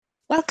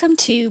Welcome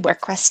to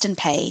Work, Rest and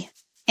Pay.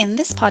 In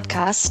this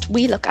podcast,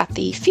 we look at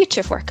the future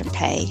of work and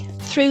pay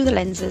through the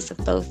lenses of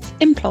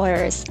both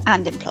employers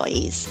and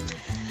employees.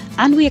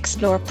 And we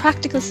explore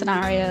practical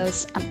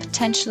scenarios and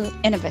potential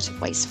innovative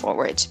ways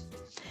forward.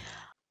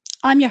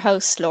 I'm your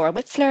host, Laura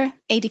Whitfler,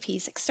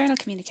 ADP's External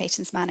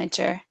Communications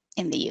Manager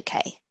in the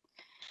UK.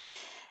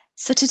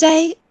 So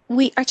today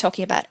we are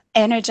talking about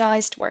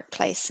energised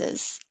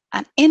workplaces,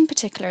 and in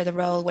particular the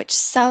role which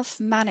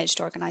self-managed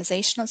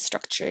organisational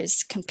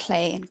structures can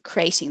play in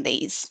creating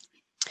these.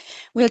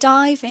 We'll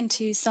dive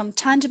into some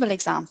tangible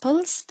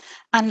examples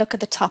and look at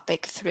the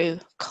topic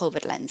through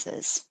COVID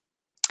lenses.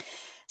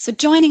 So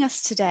joining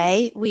us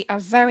today, we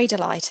are very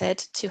delighted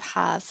to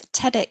have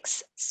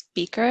TEDx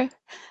speaker,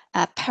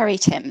 Perry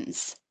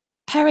Timms.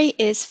 Perry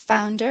is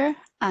founder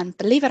and,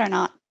 believe it or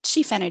not,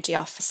 Chief Energy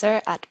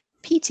Officer at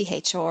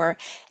PTHR,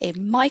 a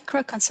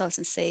micro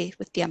consultancy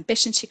with the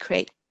ambition to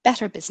create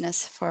better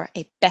business for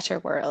a better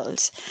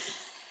world.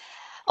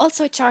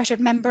 Also a chartered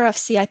member of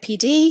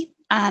CIPD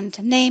and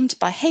named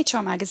by HR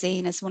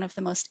Magazine as one of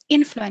the most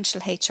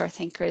influential HR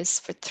thinkers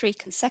for 3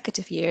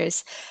 consecutive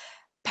years.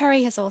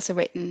 Perry has also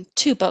written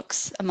 2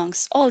 books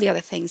amongst all the other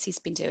things he's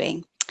been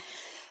doing.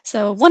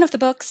 So one of the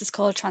books is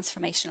called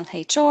Transformational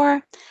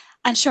HR,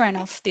 and sure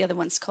enough, the other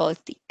one's called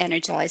The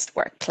Energised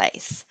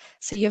Workplace.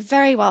 So you're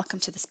very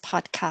welcome to this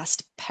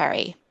podcast,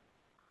 Perry.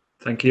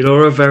 Thank you,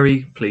 Laura.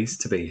 Very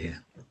pleased to be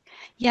here.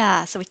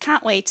 Yeah, so we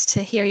can't wait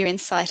to hear your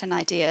insight and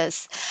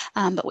ideas.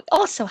 But we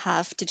also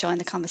have to join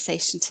the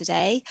conversation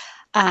today,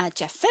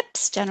 Jeff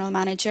Phipps, General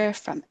Manager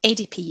from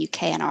ADP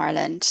UK and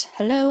Ireland.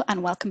 Hello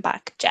and welcome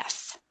back,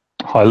 Jeff.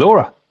 Hi,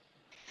 Laura.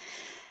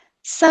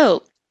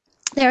 So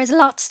there is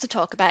lots to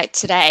talk about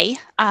today,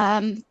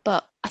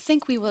 but I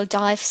think we will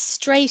dive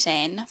straight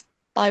in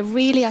by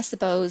really, I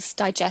suppose,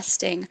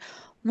 digesting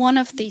one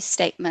of these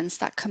statements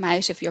that come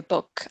out of your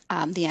book,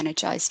 The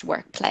Energised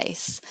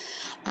Workplace,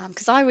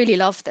 because I really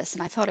love this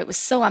and I thought it was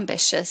so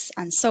ambitious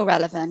and so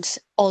relevant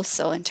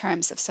also in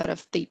terms of sort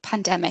of the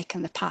pandemic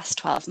and the past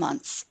 12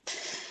 months.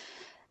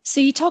 So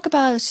you talk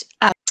about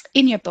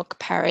in your book,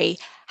 Perry,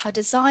 how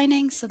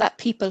designing so that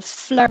people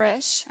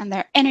flourish and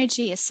their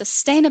energy is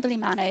sustainably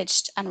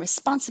managed and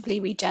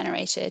responsibly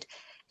regenerated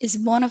is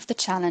one of the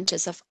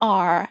challenges of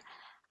our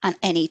and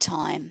any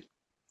time.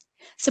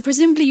 So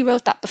presumably you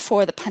wrote that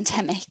before the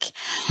pandemic.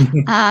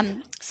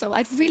 So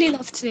I'd really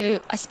love to,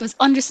 I suppose,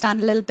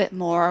 understand a little bit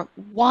more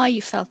why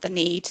you felt the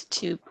need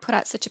to put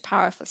out such a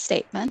powerful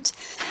statement,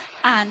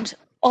 and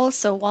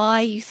also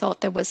why you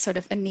thought there was sort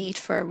of a need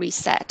for a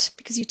reset,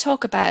 because you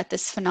talk about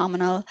this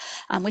phenomenon,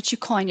 which you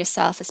coin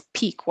yourself as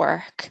peak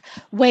work,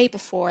 way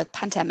before the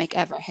pandemic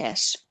ever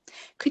hit.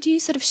 Could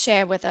you sort of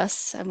share with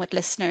us and with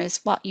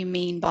listeners what you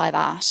mean by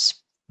that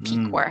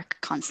peak work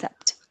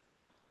concept?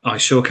 I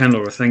sure can,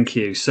 Laura. Thank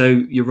you. So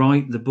you're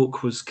right. The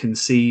book was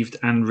conceived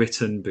and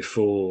written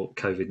before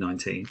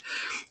COVID-19.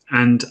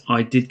 And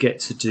I did get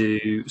to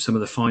do some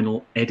of the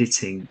final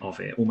editing of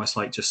it, almost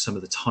like just some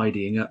of the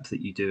tidying up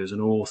that you do as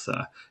an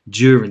author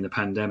during the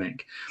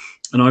pandemic.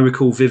 And I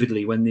recall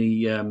vividly when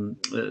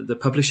the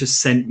publisher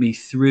sent me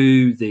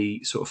through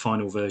the sort of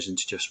final version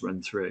to just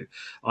run through,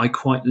 I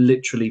quite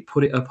literally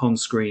put it up on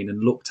screen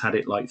and looked at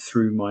it like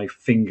through my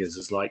fingers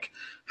as like,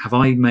 have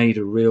I made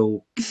a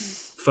real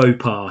faux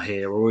pas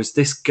here, or is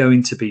this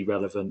going to be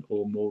relevant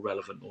or more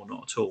relevant or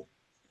not at all?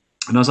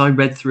 And as I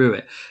read through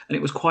it, and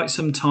it was quite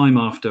some time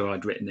after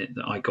I'd written it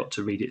that I got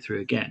to read it through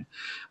again,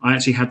 I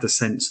actually had the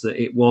sense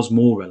that it was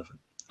more relevant.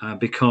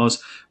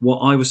 Because what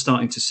I was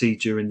starting to see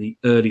during the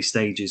early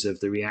stages of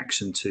the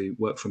reaction to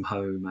work from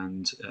home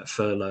and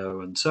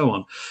furlough and so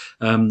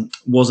on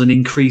was an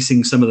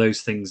increasing some of those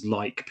things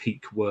like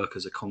peak work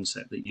as a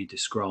concept that you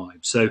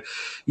described. So,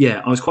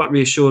 yeah, I was quite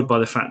reassured by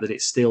the fact that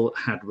it still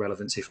had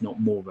relevance, if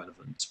not more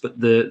relevance. But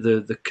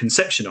the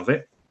conception of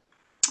it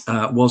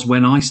was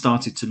when I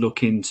started to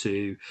look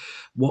into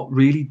what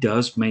really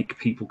does make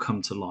people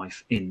come to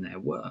life in their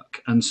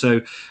work. And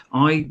so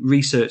I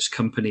researched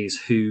companies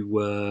who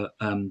were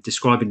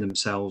describing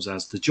themselves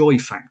as the joy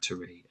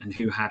factory and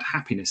who had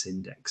happiness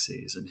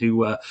indexes and who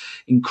were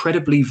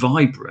incredibly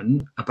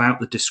vibrant about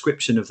the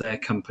description of their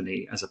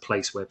company as a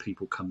place where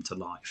people come to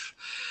life.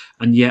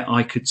 And yet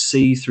I could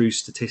see through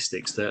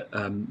statistics that,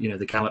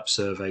 the Gallup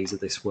surveys of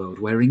this world,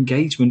 where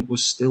engagement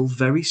was still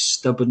very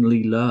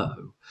stubbornly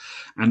low.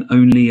 And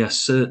only a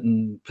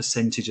certain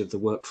percentage of the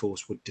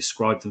workforce would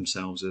describe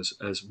themselves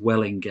as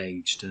well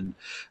engaged, and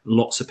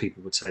lots of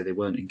people would say they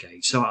weren't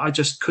engaged. So I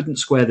just couldn't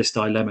square this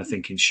dilemma,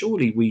 thinking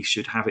surely we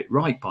should have it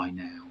right by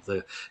now.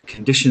 The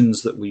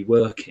conditions that we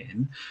work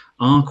in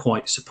are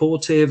quite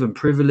supportive and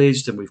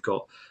privileged, and we've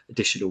got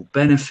additional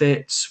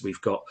benefits,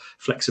 we've got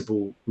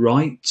flexible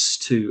rights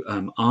to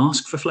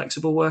ask for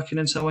flexible working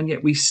and so on,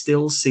 yet we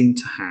still seem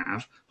to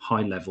have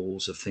high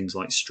levels of things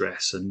like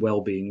stress, and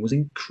well-being was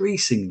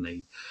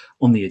increasingly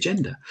on the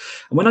agenda.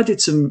 And when I did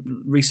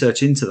some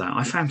research into that,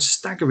 I found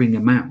staggering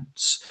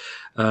amounts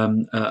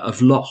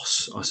of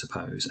loss, I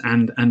suppose,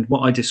 and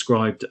what I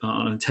described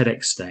on a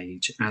TEDx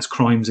stage as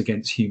crimes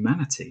against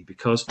humanity,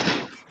 because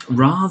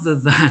rather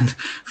than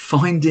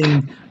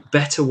finding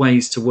better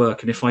ways to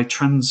work. And if I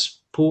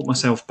transport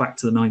myself back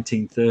to the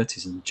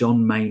 1930s and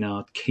John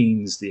Maynard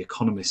Keynes, the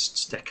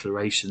economist's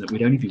declaration that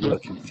we'd only be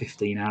working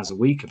 15 hours a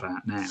week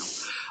about now,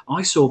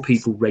 I saw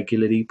people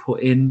regularly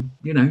put in,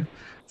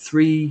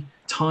 3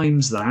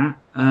 times that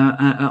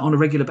on a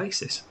regular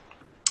basis.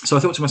 So I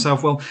thought to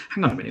myself, well,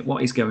 hang on a minute,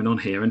 what is going on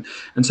here? And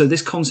so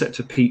this concept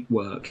of peak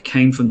work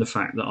came from the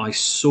fact that I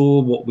saw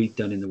what we'd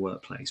done in the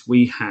workplace.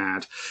 We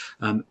had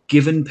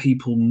given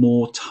people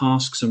more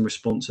tasks and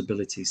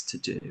responsibilities to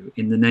do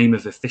in the name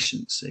of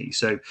efficiency.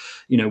 So,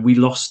 we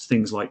lost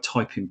things like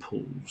typing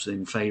pools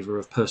in favour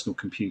of personal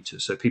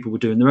computers. So people were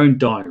doing their own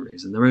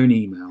diaries and their own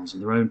emails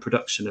and their own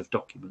production of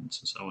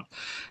documents and so on.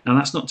 Now,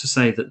 that's not to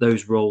say that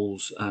those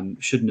roles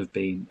shouldn't have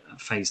been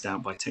phased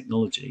out by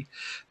technology,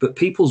 but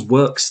people's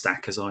work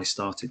stack, as I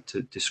started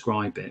to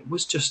describe it,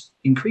 was just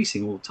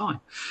increasing all the time.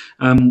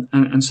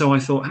 And so I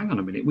thought, hang on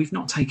a minute, we've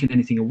not taken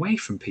anything away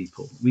from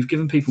people. We've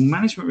given people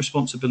management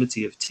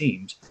responsibility of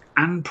teams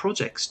and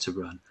projects to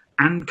run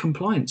and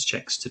compliance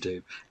checks to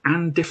do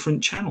and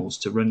different channels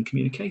to run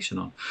communication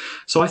on.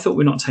 So I thought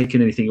we're not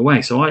taking anything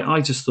away. So I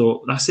just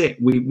thought, that's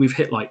it. We've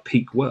hit like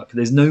peak work.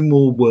 There's no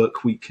more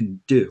work we can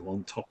do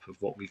on top of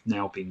what we've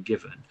now been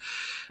given,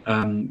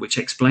 which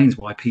explains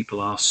why people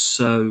are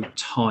so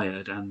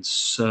tired and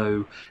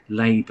so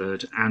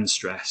laboured and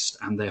stressed,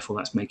 and therefore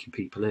that's making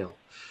people ill.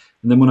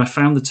 And then when I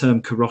found the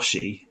term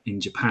karoshi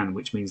in Japan,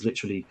 which means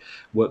literally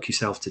work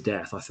yourself to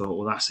death, I thought,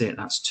 well, that's it.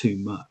 That's too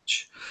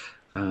much.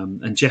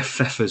 And Jeff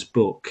Pfeffer's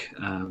book,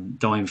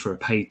 Dying for a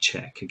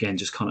Paycheck, again,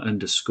 just kind of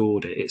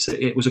underscored it.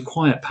 It was a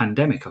quiet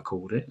pandemic, I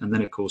called it. And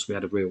then, of course, we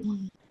had a real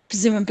one.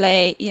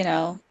 Presumably,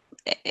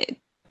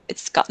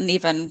 it's gotten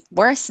even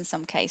worse in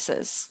some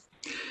cases.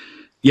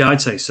 Yeah,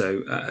 I'd say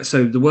so.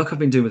 So the work I've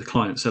been doing with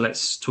clients, so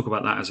let's talk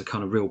about that as a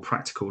kind of real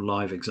practical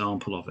live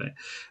example of it.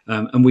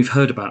 And we've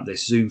heard about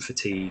this Zoom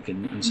fatigue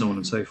and so on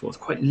and so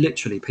forth. Quite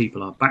literally,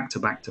 people are back to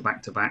back to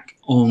back to back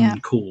on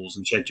calls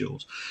and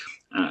schedules.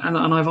 And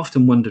I've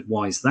often wondered,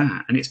 why is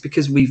that? And it's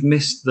because we've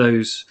missed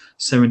those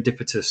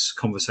serendipitous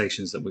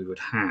conversations that we would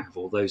have,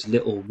 or those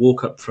little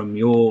walk up from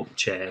your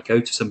chair, go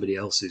to somebody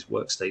else's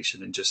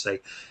workstation and just say,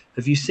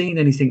 have you seen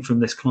anything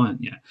from this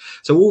client yet?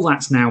 So all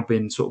that's now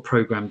been sort of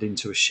programmed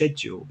into a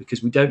schedule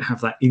because we don't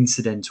have that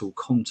incidental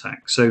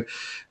contact. So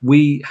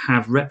we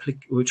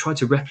tried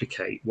to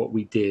replicate what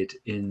we did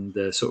in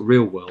the sort of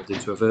real world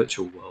into a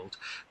virtual world,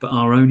 but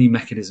our only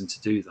mechanism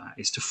to do that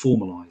is to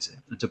formalize it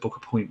and to book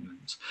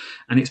appointments.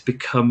 And it's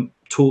become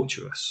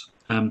torturous.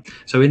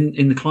 So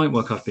in the client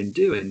work I've been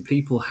doing,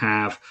 people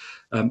have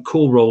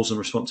core roles and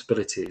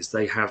responsibilities.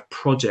 They have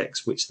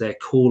projects which they're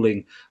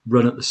calling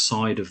run at the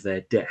side of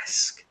their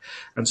desk.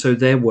 And so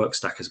their work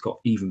stack has got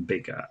even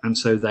bigger. And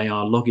so they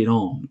are logging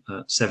on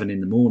at 7 in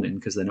the morning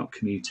because they're not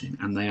commuting.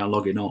 And they are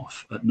logging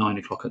off at 9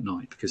 o'clock at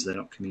night because they're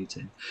not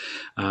commuting.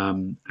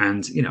 And,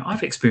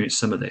 I've experienced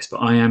some of this, but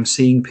I am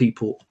seeing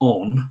people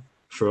on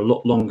for a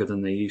lot longer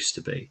than they used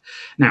to be.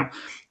 Now,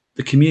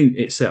 the commute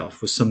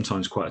itself was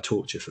sometimes quite a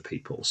torture for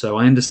people. So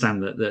I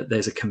understand that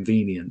there's a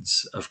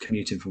convenience of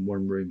commuting from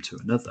one room to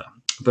another,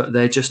 but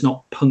they're just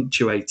not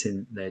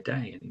punctuating their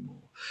day anymore.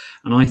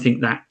 And I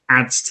think that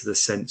adds to the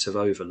sense of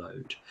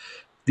overload.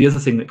 The other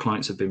thing that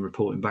clients have been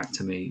reporting back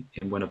to me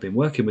when I've been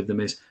working with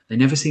them is they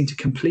never seem to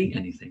complete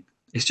anything.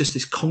 It's just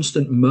this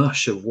constant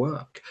mush of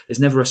work. There's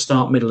never a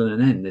start, middle, and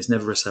an end. There's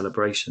never a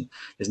celebration.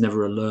 There's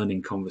never a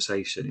learning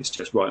conversation. It's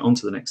just right, on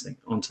to the next thing,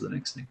 on to the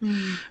next thing.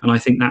 And I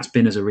think that's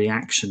been as a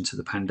reaction to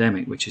the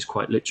pandemic, which is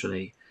quite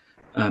literally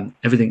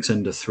everything's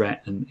under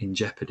threat and in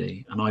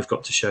jeopardy. And I've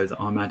got to show that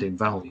I'm adding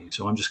value.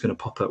 So I'm just going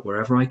to pop up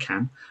wherever I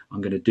can.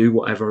 I'm going to do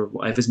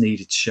whatever's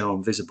needed to show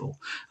I'm visible.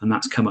 And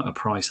that's come at a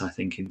price, I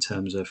think, in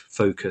terms of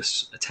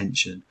focus,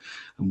 attention,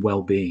 and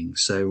well-being.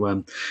 So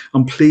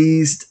I'm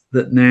pleased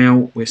that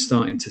now we're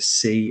starting to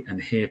see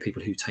and hear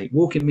people who take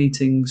walk-in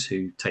meetings,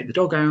 who take the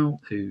dog out,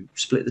 who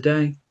split the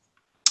day.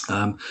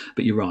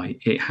 But you're right,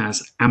 it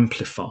has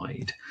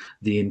amplified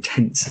the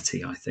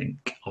intensity, I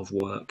think, of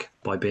work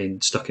by being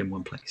stuck in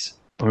one place.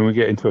 I mean, we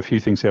get into a few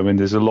things here. I mean,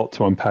 there's a lot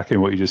to unpack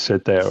in what you just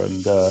said there,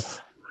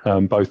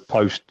 and both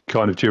post,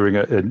 kind of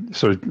during,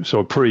 sort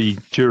of pre,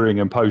 during,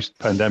 and post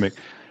pandemic.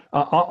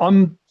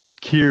 I'm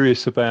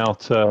curious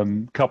about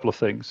a couple of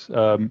things.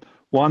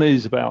 One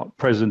is about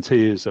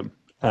presenteeism,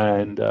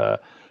 and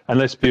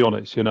let's be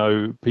honest,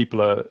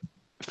 people are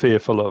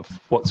fearful of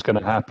what's going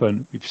to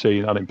happen. We've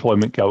seen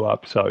unemployment go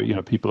up, so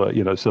people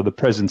are, so the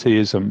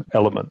presenteeism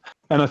element,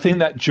 and I think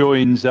that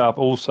joins up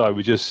also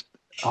with just,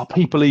 are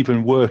people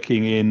even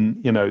working in,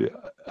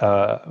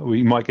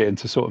 we might get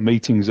into sort of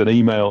meetings and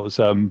emails,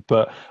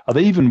 but are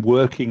they even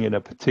working in a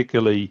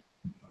particularly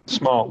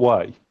smart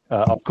way?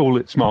 I'll call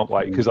it smart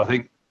way because I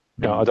think,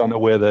 I don't know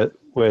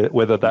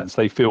whether that's,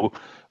 they feel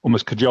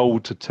almost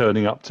cajoled to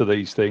turning up to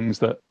these things,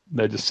 that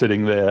they're just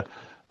sitting there.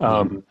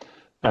 For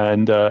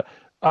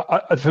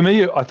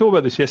me, I thought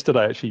about this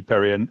yesterday, actually,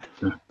 Perry, and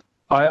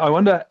I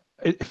wonder,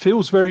 it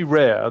feels very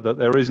rare that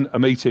there isn't a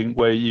meeting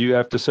where you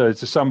have to say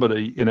to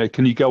somebody,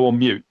 can you go on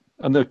mute?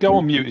 and the go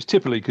on mute is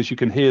typically because you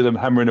can hear them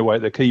hammering away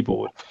at their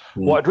keyboard.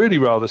 What I'd really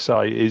rather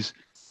say is,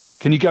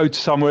 can you go to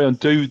somewhere and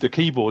do the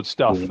keyboard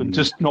stuff and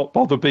just not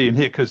bother being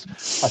here? Because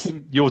I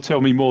think you'll tell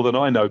me more than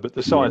I know, but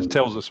the science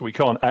tells us we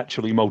can't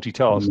actually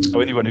multitask. So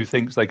anyone who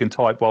thinks they can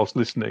type whilst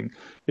listening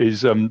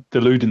is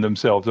deluding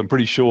themselves. I'm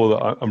pretty sure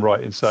that I'm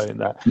right in saying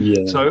that.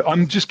 So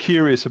I'm just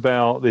curious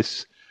about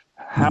this,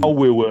 how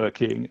we're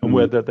working and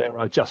whether there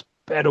are just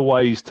better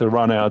ways to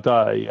run our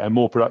day and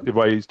more productive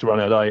ways to run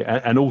our day.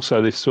 And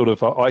also this sort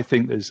of, I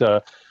think there's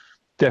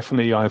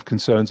definitely I have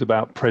concerns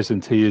about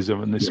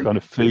presenteeism and this kind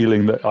of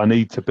feeling that I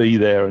need to be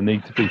there and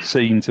need to be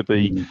seen to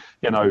be,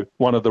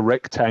 one of the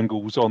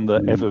rectangles on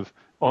the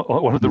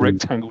one of the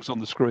rectangles on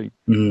the screen.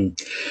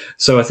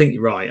 So I think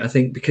you're right. I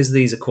think because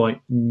these are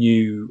quite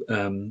new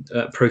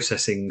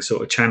processing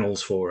sort of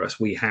channels for us,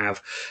 we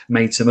have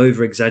made some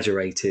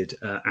over-exaggerated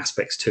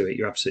aspects to it.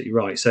 You're absolutely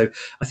right. So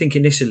I think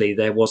initially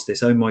there was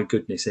this, oh my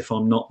goodness, if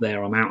I'm not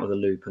there, I'm out of the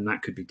loop, and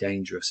that could be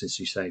dangerous, as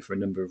you say, for a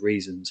number of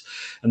reasons.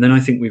 And then I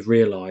think we've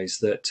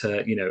realised that,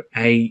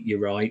 A, you're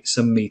right,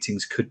 some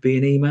meetings could be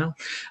an email.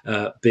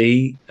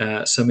 B,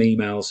 some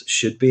emails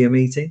should be a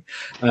meeting.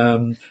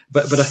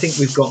 But I think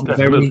we've gotten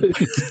very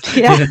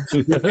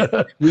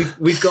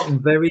we've gotten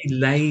very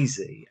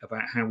lazy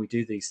about how we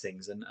do these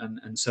things,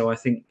 and so I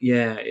think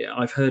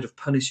I've heard of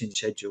punishing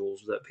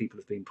schedules that people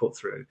have been put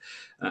through,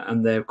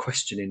 and they're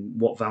questioning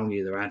what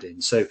value they're adding.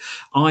 So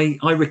I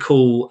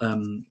recall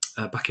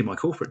back in my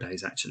corporate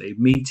days, actually,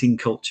 meeting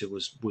culture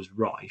was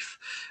rife,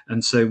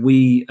 and so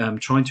we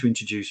tried to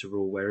introduce a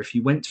rule where if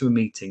you went to a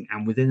meeting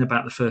and within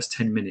about the first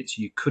 10 minutes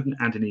you couldn't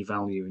add any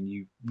value and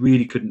you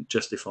really couldn't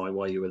justify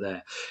why you were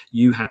there,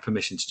 you had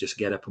permission to just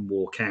get up and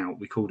walk out.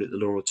 We called it the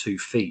law of 2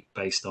 feet,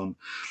 based on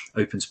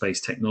open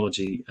space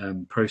technology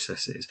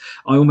processes.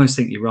 I almost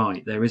think you're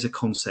right. There is a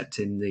concept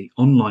in the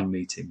online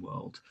meeting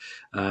world,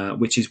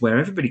 which is where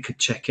everybody could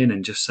check in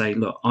and just say,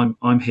 look,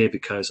 I'm here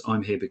because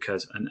I'm here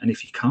because, and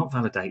if you can't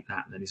validate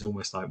that, then it's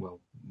almost like, well,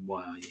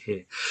 why are you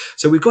here?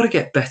 So we've got to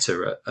get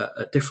better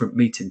at different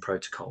meeting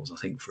protocols, I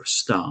think, for a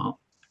start,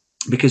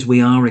 because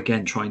we are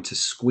again trying to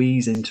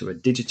squeeze into a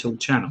digital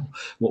channel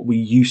what we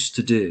used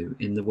to do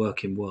in the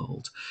working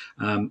world,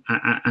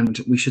 and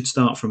we should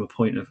start from a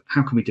point of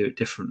how can we do it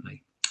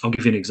differently. I'll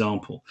give you an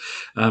example.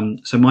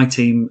 So my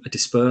team are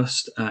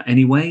dispersed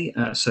anyway,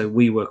 so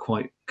we were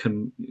quite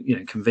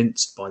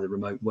convinced by the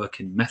remote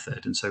working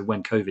method, and so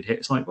when COVID hit,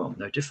 it's like, well,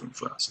 no different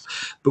for us.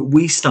 But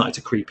we started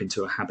to creep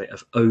into a habit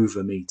of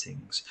over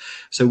meetings.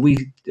 So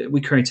we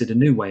created a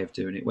new way of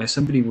doing it, where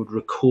somebody would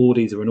record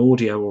either an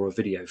audio or a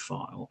video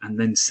file and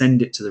then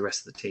send it to the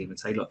rest of the team and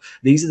say, look,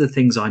 these are the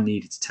things I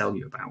needed to tell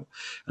you about.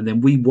 And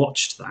then we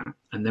watched that,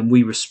 and then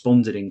we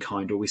responded in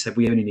kind, or we said,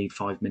 we only need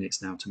 5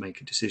 minutes now to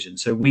make a decision.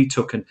 So we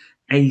took an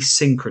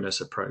asynchronous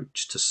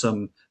approach to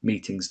some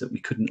meetings that we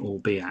couldn't all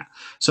be at.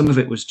 Some of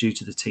it was due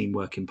to the team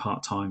working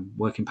part-time,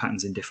 working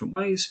patterns in different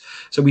ways.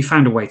 So we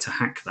found a way to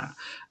hack that.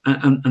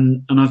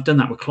 And I've done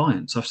that with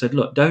clients. I've said,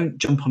 look, don't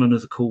jump on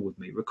another call with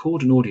me.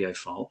 Record an audio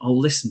file. I'll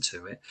listen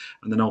to it,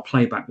 and then I'll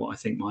play back what I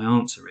think my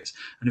answer is.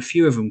 And a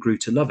few of them grew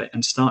to love it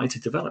and started to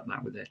develop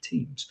that with their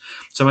teams.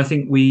 So I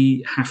think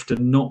we have to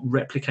not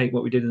replicate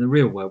what we did in the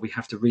real world. We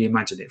have to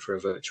reimagine it for a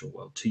virtual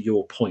world, to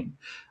your point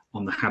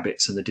on the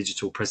habits and the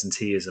digital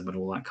presenteeism and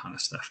all that kind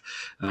of stuff.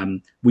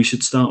 We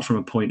should start from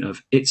a point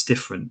of, it's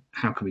different.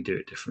 How can we do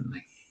it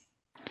differently?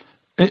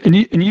 And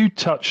you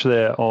touch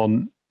there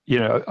on,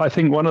 I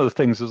think one of the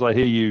things as I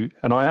hear you,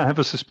 and I have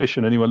a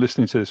suspicion anyone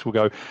listening to this will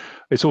go,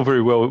 it's all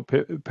very well,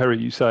 Perry,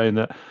 you saying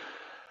that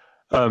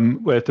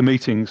where if the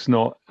meeting's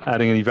not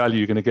adding any value,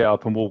 you're going to get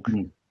up and walk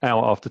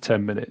out after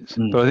 10 minutes.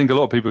 But I think a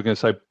lot of people are going to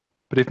say,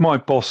 but if my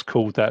boss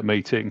called that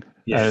meeting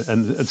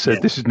and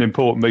said, this is an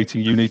important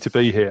meeting, you need to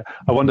be here,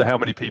 I wonder how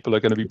many people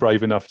are going to be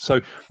brave enough. So,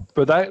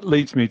 but that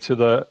leads me to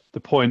the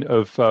point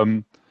of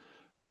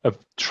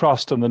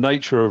trust and the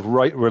nature of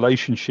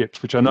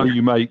relationships, which I know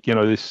you make,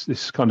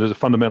 this kind of a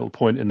fundamental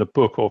point in the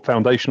book, or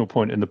foundational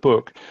point in the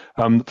book,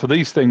 for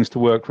these things to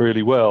work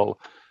really well.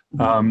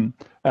 And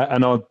I've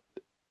been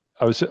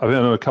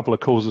on a couple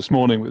of calls this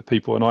morning with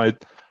people, and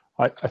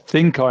I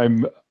think I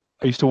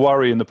used to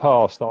worry in the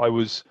past that I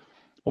was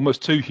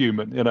almost too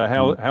human,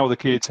 how are the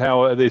kids,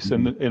 how are this,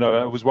 and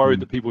I was worried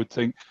that people would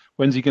think,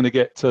 when's he going to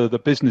get to the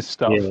business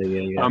stuff?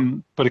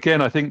 But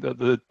again, I think that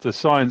the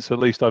science, at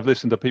least I've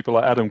listened to people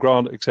like Adam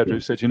Grant, etc., who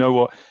said, you know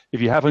what,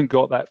 if you haven't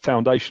got that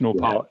foundational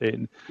part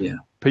in,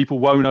 people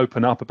won't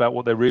open up about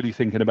what they're really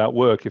thinking about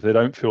work if they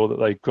don't feel that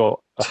they've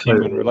got a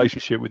human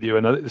relationship with you.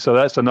 And so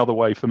that's another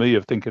way for me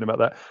of thinking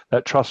about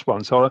that trust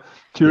one. So I'm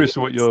curious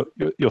what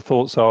your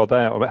thoughts are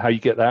about how you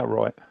get that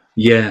right.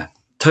 Yeah.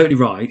 Totally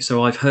right.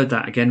 So I've heard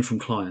that again from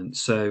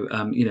clients. So,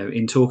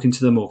 in talking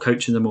to them or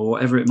coaching them or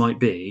whatever it might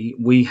be,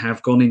 we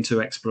have gone into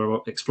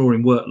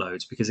exploring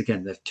workloads because,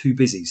 again, they're too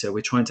busy. So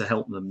we're trying to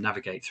help them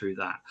navigate through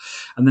that.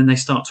 And then they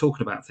start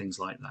talking about things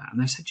like that. And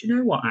they said, you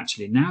know what,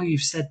 actually, now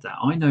you've said that,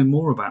 I know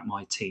more about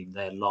my team,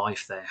 their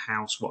life, their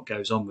house, what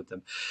goes on with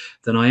them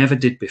than I ever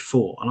did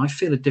before. And I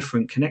feel a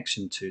different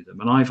connection to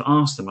them. And I've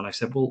asked them and I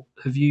said, well,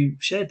 have you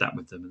shared that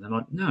with them? And they're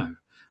like, no.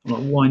 I'm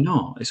like, why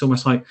not? It's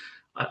almost like,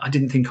 I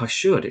didn't think I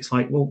should. It's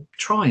like, well,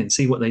 try and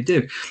see what they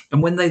do.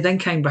 And when they then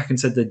came back and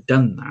said they'd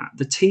done that,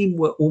 the team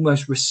were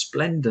almost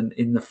resplendent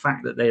in the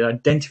fact that they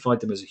identified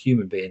them as a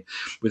human being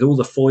with all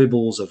the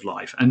foibles of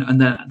life.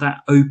 And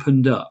that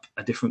opened up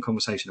a different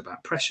conversation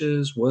about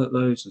pressures,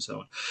 workloads, and so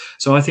on.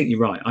 So I think you're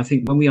right. I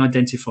think when we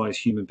identify as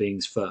human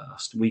beings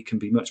first, we can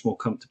be much more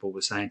comfortable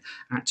with saying,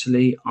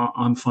 actually,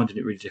 I'm finding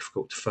it really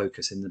difficult to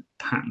focus in the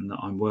pattern that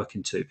I'm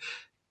working to.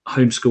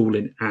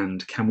 Homeschooling,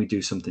 and can we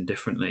do something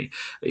differently?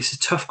 It's a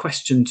tough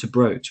question to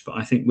broach, but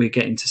I think we're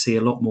getting to see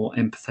a lot more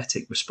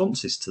empathetic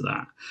responses to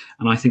that,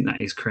 and I think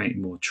that is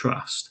creating more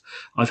trust.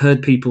 I've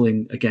heard people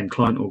in, again,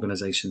 client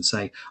organizations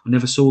say, I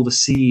never saw the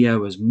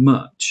CEO as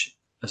much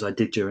as I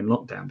did during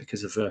lockdown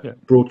because of the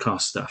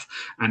broadcast stuff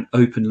and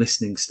open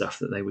listening stuff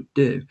that they would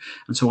do.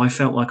 And so I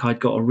felt like I'd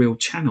got a real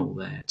channel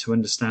there to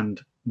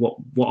understand what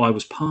I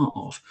was part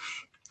of.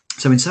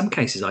 So in some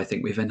cases, I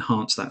think we've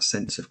enhanced that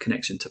sense of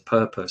connection to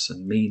purpose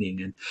and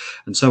meaning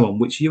and so on,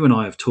 which you and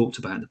I have talked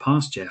about in the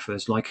past, Jeff,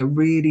 as like a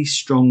really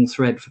strong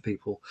thread for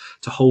people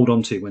to hold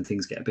on to when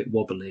things get a bit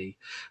wobbly.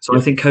 So I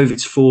think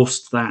COVID's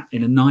forced that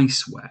in a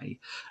nice way.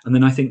 And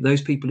then I think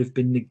those people who've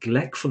been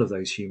neglectful of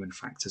those human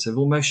factors have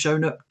almost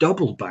shown up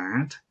double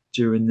bad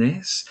during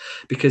this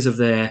because of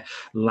their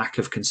lack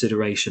of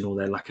consideration or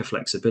their lack of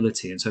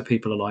flexibility. And so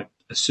people are like,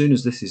 as soon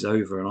as this is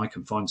over and I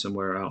can find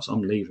somewhere else,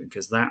 I'm leaving,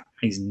 because that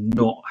is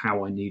not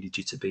how I needed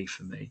you to be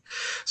for me.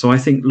 So I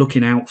think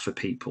looking out for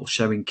people,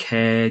 showing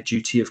care,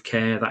 duty of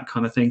care, that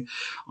kind of thing,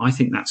 I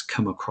think that's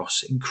come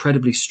across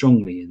incredibly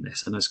strongly in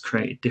this and has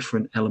created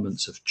different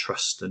elements of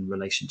trust and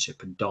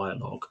relationship and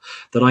dialogue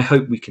that I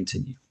hope we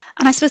continue.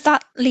 And I suppose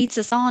that leads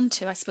us on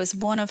to, I suppose,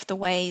 one of the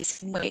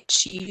ways in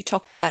which you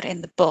talk about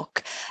in the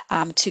book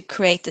to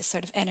create this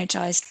sort of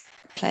energized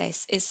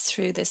place is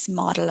through this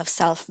model of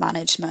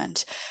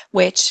self-management,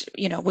 which,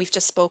 you know, we've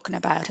just spoken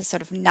about has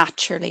sort of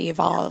naturally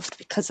evolved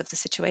because of the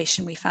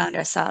situation we found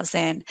ourselves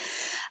in.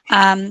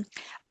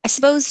 I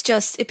suppose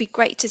just it'd be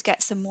great to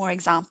get some more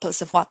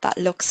examples of what that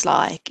looks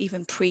like,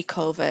 even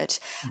pre-COVID,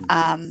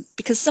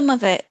 because some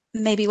of it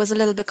maybe was a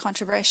little bit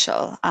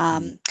controversial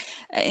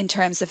in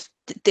terms of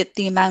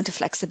the amount of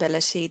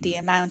flexibility, the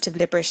amount of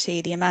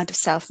liberty, the amount of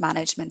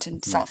self-management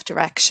and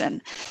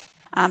self-direction.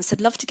 So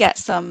I'd love to get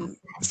some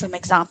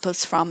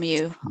examples from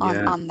you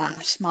on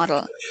that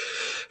model.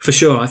 For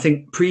sure. I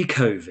think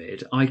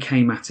pre-COVID, I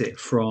came at it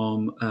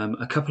from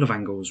a couple of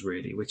angles,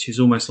 really, which is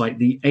almost like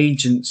the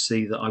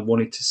agency that I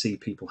wanted to see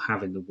people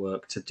have in the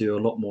work to do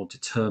a lot more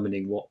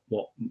determining what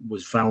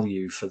was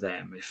value for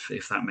them,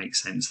 if that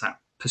makes sense. That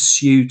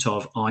pursuit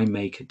of I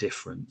make a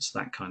difference,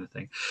 that kind of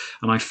thing.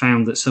 And I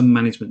found that some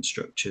management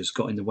structures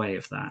got in the way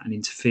of that and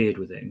interfered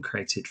with it and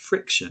created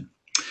friction.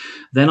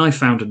 Then I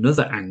found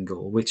another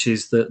angle, which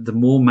is that the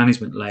more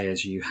management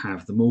layers you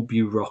have, the more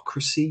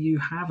bureaucracy you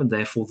have, and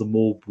therefore the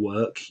more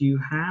work you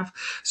have.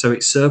 So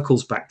it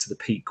circles back to the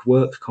peak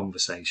work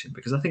conversation,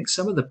 because I think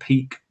some of the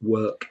peak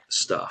work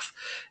stuff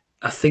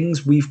are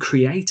things we've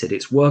created.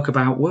 It's work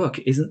about work.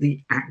 It isn't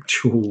the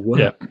actual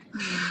work. Yeah.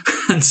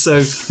 And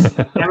so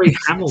Gary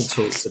Hamel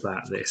talks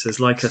about this as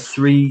like a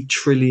 $3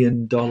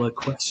 trillion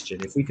question.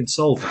 If we can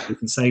solve that, we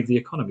can save the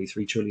economy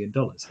 $3 trillion.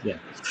 Yeah.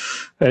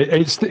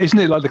 Isn't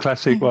it like the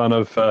classic one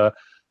of,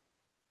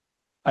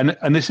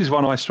 and this is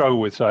one I struggle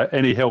with, so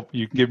any help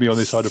you can give me on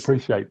this I'd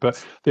appreciate,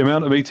 but the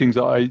amount of meetings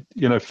that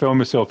I found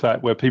myself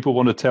at where people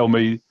want to tell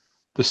me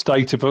the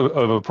state of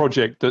a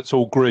project that's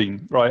all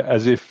green, right?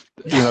 As if,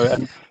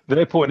 and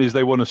their point is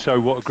they want to show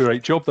what a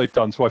great job they've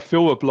done. So I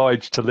feel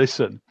obliged to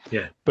listen.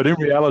 Yeah. But in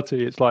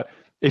reality, it's like,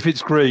 if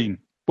it's green,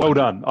 well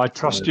done. I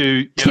trust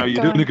you.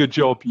 You're doing a good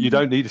job. You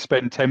don't need to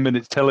spend 10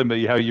 minutes telling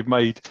me how you've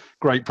made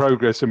great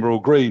progress and we're all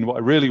green. What I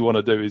really want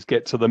to do is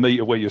get to the meat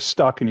of where you're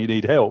stuck and you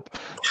need help.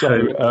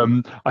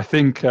 So I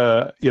think,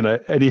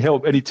 any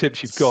help, any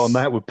tips you've got on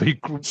that would be,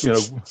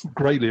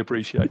 greatly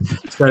appreciated.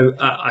 So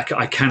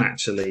I can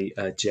actually,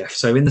 Jeff.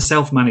 So in the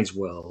self-managed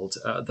world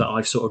that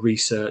I've sort of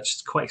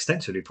researched quite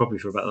extensively, probably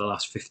for about the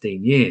last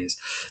 15 years,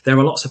 there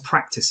are lots of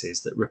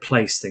practices that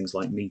replace things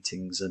like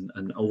meetings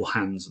and all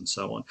hands and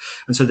so on.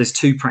 And so there's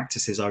two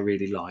practices I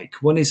really like.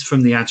 One is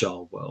from the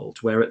agile world,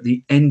 where at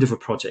the end of a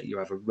project you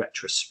have a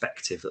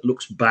retrospective that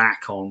looks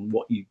back on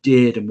what you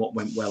did and what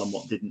went well and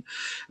what didn't.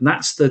 And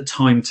that's the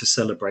time to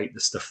celebrate the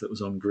stuff that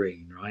was on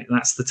green, right?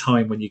 That's the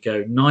time when you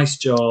go, nice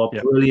job,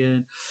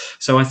 brilliant.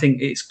 So I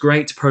think it's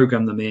great to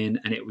program them in,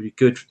 and it would be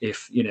good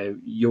if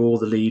you're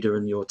the leader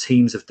and your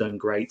teams have done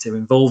great to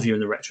involve you in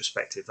the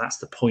retrospective. That's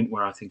the point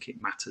where I think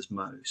it matters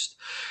most.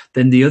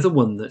 Then the other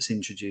one that's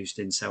introduced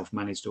in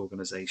self-managed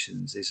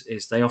organizations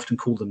is they often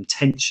call them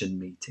tension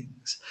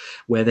meetings,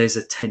 where there's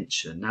a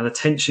tension. Now, the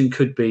tension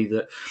could be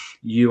that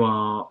you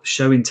are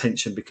showing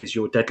tension because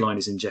your deadline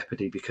is in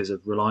jeopardy because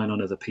of relying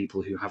on other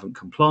people who haven't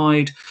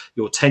complied.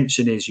 Your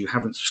tension is you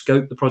haven't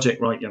scoped the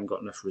project right, you haven't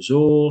got enough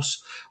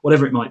resource,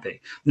 whatever it might be.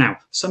 Now,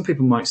 some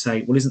people might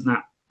say, well, isn't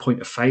that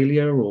point of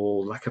failure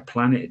or lack of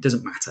planning? It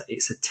doesn't matter.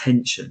 It's a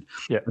tension.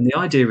 Yeah. And the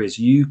idea is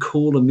you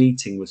call a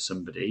meeting with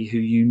somebody who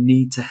you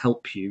need to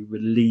help you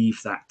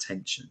relieve that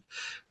tension.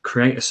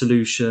 create a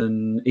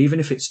solution, even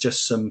if it's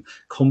just some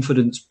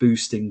confidence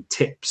boosting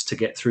tips to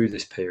get through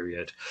this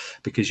period,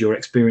 because your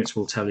experience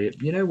will tell you,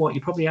 you know what,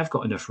 you probably have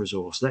got enough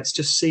resource. Let's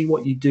just see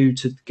what you do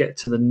to get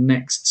to the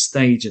next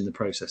stage in the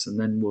process, and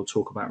then we'll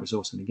talk about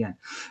resourcing again.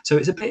 So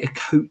it's a bit of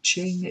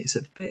coaching, it's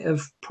a bit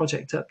of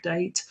project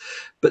update,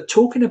 but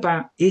talking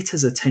about it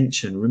as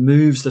attention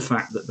removes the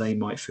fact that they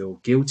might feel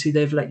guilty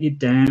they've let you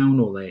down,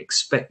 or they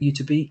expect you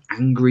to be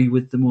angry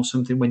with them or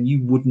something when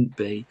you wouldn't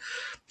be.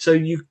 So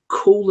you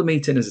call the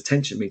meeting as a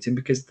tension meeting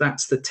because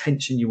that's the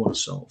tension you want to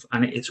solve.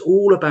 And it's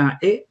all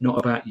about it, not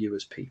about you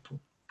as people.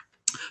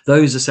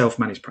 Those are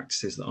self-managed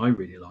practices that I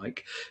really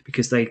like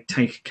because they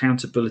take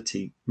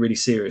accountability really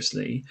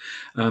seriously,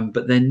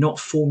 but they're not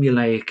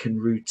formulaic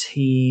and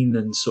routine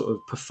and sort of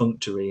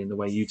perfunctory in the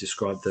way you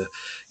describe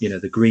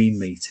the green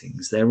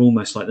meetings. They're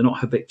almost like, they're not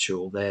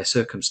habitual, they're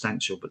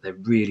circumstantial, but they're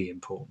really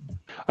important.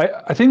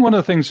 I think one of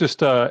the things,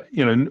 just I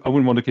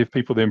wouldn't want to give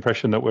people the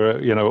impression that we're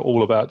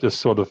all about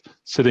just sort of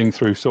sitting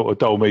through sort of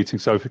dull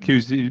meetings. So if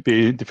accused to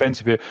be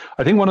defensive here,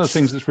 I think one of the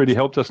things that's really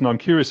helped us, and I'm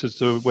curious as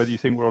to whether you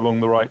think we're along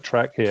the right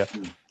track here,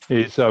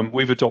 is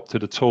we've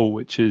adopted a tool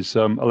which is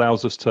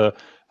allows us to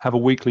have a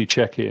weekly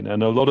check-in,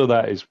 and a lot of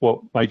that is what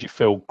made you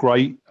feel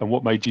great and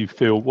what made you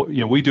feel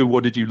we do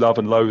what did you love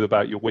and loathe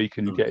about your week,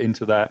 and you get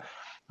into that,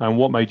 and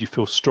what made you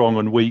feel strong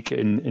and weak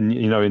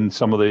in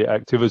some of the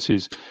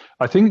activities.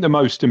 I think the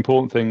most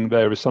important thing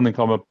there is something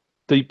I'm a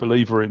deep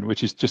believer in,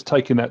 which is just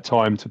taking that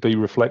time to be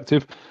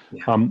reflective.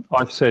 Yeah.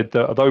 I've said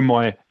that although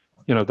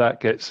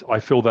I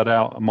fill that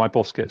out and my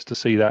boss gets to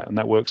see that, and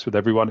that works with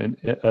everyone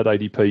at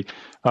ADP.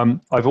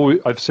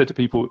 I've said to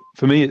people,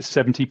 for me, it's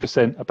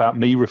 70% about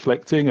me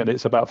reflecting, and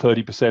it's about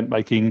 30%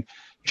 making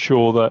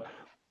sure that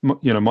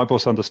my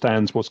boss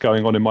understands what's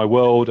going on in my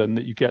world, and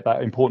that you get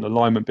that important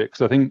alignment bit.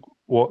 Because I think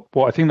what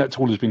I think that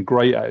tool has been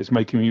great at is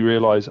making me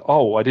realize,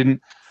 I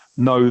didn't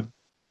know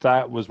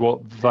that was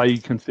what they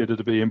consider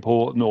to be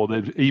important, or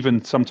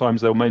even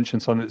sometimes they'll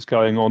mention something that's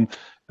going on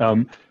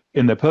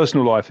in their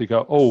personal life. They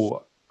go,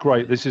 oh,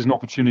 great, this is an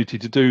opportunity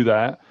to do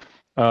that.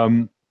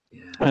 And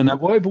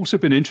what I've also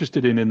been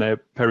interested in there,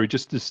 Perry,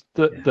 just is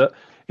that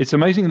it's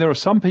amazing. There are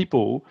some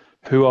people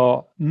who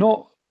are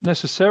not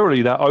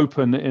necessarily that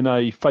open in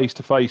a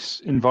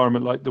face-to-face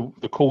environment like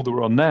the call that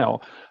we're on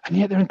now, and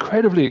yet they're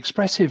incredibly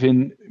expressive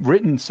in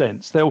written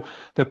sense. They'll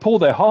pour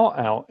their heart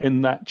out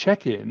in that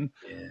check-in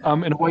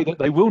in a way that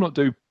they will not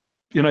do,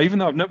 even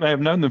though I may have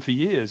known them for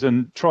years,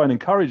 and try and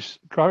encourage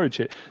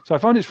it. So I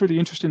find it's really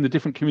interesting, the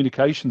different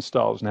communication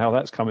styles and how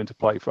that's come into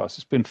play for us.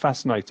 It's been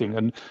fascinating,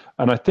 and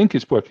I think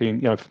it's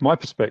working. From my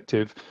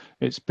perspective,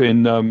 it's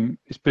been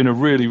a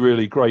really,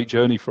 really great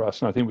journey for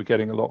us, and I think we're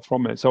getting a lot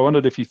from it. So I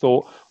wondered what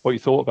you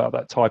thought about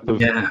that type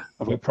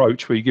of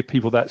approach, where you give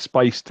people that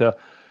space to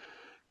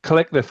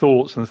collect their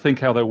thoughts and think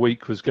how their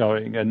week was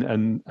going,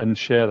 and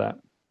share that.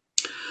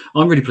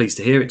 I'm really pleased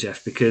to hear it,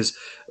 Jeff, because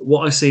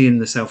what I see in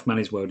the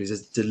self-managed world is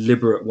a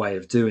deliberate way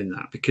of doing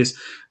that. Because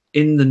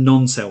in the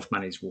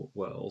non-self-managed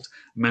world,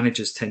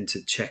 managers tend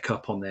to check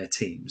up on their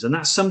teams, and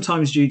that's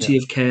sometimes duty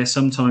of care,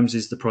 sometimes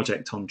is the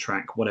project on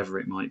track, whatever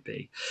it might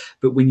be.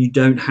 But when you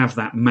don't have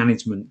that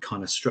management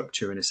kind of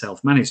structure in a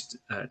self-managed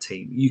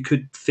team, you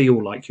could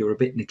feel like you're a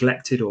bit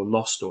neglected or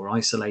lost or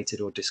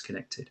isolated or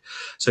disconnected.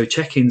 So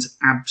check-ins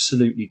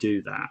absolutely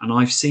do that, and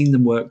I've seen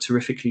them work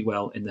terrifically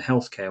well in the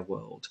healthcare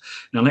world.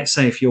 Now, let's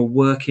say if you're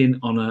working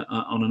on an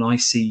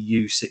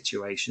ICU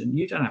situation,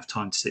 you don't have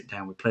time to sit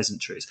down with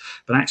pleasantries,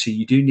 but actually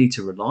you do need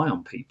to rely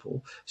on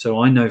people.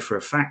 So I know for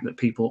a fact that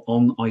people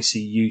on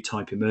ICU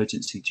type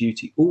emergency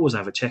duty always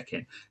have a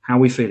check-in. How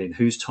are we feeling?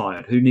 Who's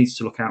tired? Who needs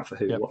to look out for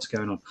who? What's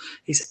going on?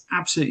 It's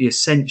absolutely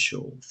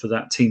essential for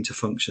that team to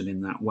function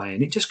in that way,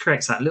 and it just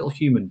creates that little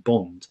human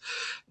bond.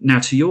 Now,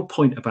 to your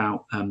point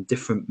about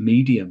different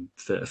medium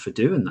for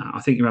doing that,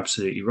 I think you're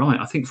absolutely right.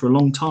 I think for a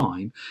long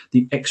time,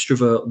 the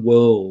extrovert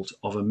world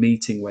of a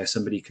meeting where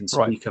somebody can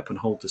speak up and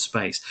hold the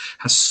space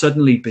has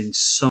suddenly been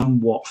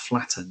somewhat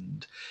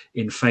flattened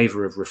in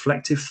favour of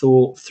reflective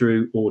thought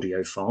through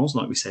audio files,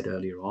 like we said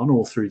earlier on,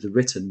 or through the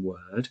written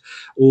word,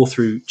 or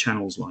through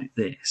channels like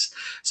this.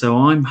 So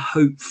I'm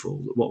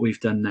hopeful that what we've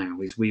done now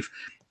is we've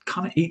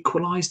kind of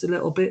equalised a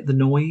little bit the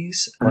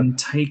noise and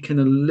taken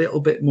a little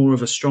bit more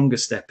of a stronger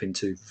step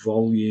into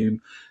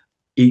volume,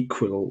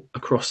 equal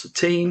across the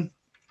team.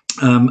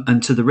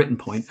 And to the written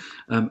point,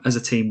 as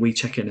a team, we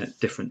check in at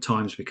different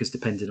times because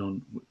depending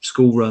on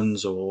school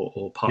runs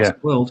or parts of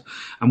the world,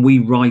 and we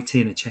write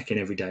in a check-in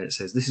every day that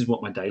says, this is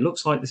what my day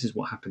looks like, this is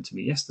what happened to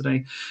me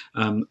yesterday.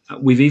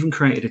 We've even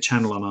created a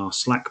channel on our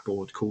Slack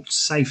board called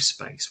Safe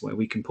Space, where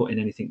we can put in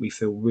anything we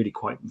feel really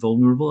quite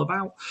vulnerable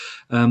about.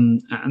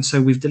 And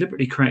so we've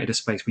deliberately created a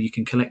space where you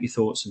can collect your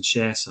thoughts and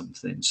share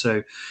something.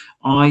 So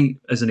I,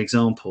 as an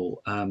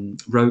example,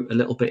 wrote a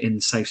little bit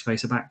in Safe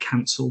Space about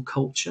cancel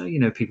culture.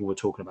 People were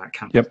talking about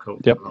about cancel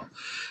culture a lot.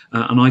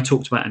 And I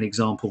talked about an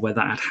example where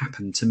that had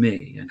happened to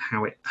me and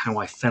how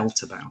I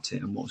felt about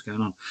it and what was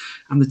going on.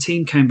 And the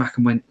team came back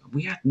and went,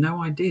 we had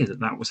no idea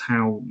that was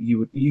how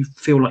you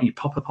feel like you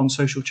pop up on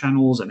social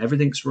channels and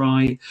everything's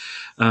right.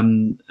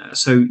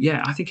 So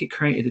yeah, I think it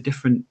created a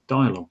different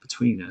dialogue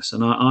between us.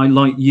 And I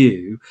like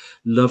you,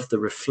 love the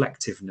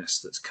reflectiveness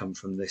that's come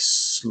from this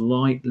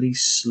slightly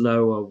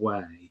slower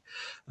way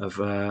of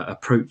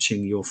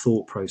approaching your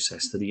thought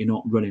process, that you're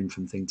not running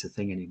from thing to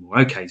thing anymore.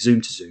 Okay,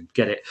 Zoom to Zoom,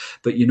 get it,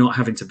 but you're not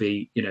having to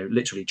be,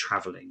 literally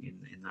traveling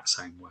in that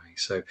same way.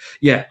 So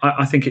yeah,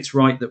 I think it's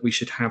right that we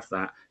should have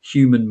that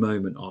human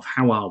moment of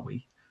how are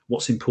we,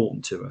 what's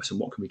important to us, and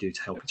what can we do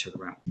to help each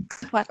other out.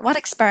 What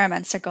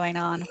experiments are going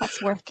on?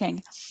 What's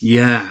working?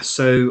 Yeah,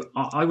 so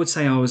I would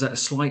say I was at a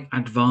slight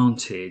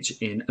advantage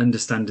in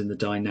understanding the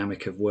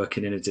dynamic of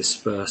working in a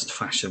dispersed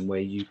fashion, where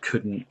you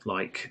couldn't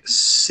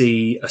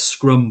see a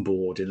scrum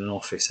board in an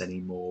office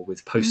anymore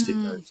with post-it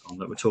notes on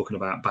that were talking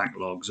about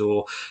backlogs,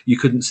 or you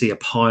couldn't see a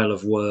pile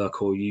of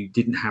work, or you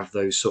didn't have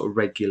those sort of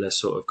regular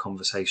sort of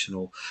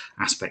conversational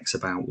aspects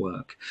about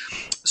work.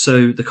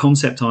 So the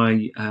concept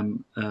I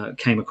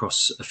came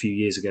across a few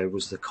years ago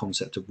was the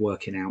concept of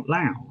working out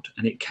loud,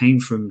 and it came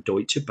from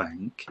Deutsche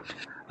Bank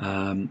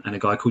and a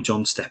guy called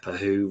John Stepper,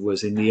 who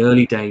was in the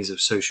early days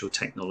of social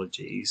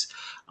technologies,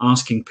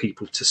 asking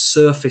people to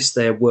surface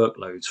their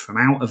workloads from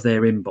out of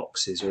their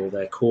inboxes or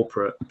their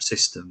corporate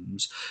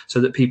systems so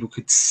that people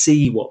could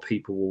see what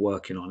people were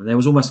working on. And there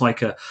was almost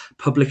like a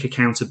public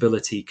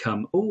accountability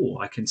come, oh,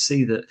 I can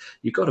see that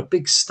you've got a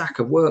big stack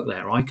of work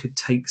there. I could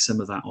take some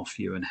of that off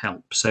you and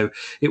help. So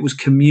it was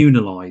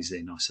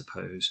communalizing, I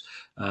suppose,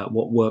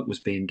 what work was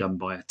being done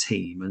by a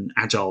team. And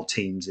agile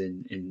teams,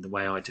 in the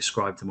way I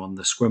described them on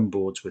the scrum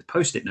boards with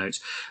post-it notes,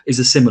 is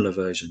a similar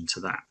version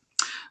to that.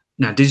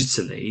 Now,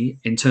 digitally,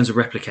 in terms of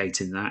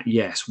replicating that,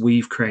 yes,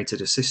 we've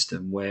created a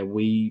system where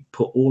we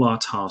put all our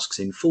tasks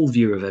in full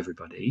view of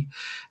everybody,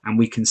 and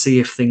we can see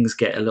if things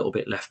get a little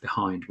bit left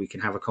behind. We can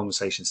have a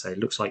conversation, say,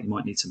 looks like you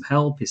might need some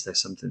help. Is there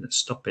something that's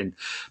stopping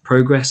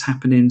progress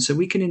happening? So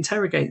we can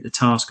interrogate the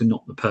task and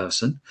not the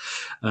person.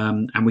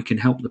 And we can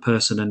help the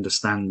person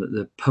understand that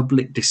the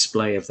public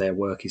display of their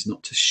work is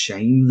not to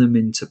shame them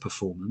into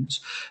performance,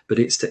 but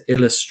it's to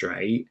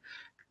illustrate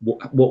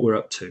what we're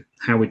up to,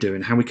 how we're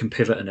doing, how we can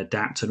pivot and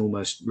adapt and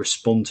almost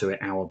respond to it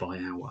hour by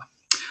hour.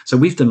 So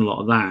we've done a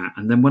lot of that.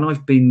 And then when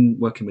I've been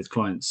working with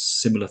clients,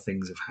 similar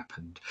things have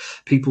happened.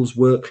 People's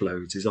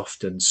workloads is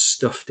often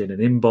stuffed in an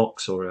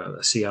inbox or a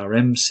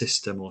CRM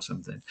system or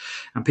something.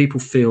 And people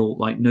feel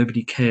like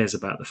nobody cares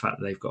about the fact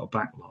that they've got a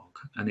backlog.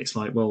 And it's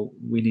like, well,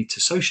 we need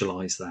to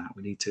socialize that.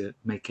 We need to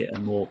make it a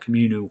more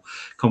communal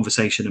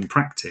conversation and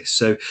practice.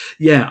 So,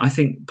 yeah, I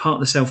think part of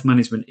the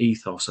self-management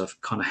ethos of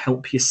kind of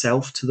help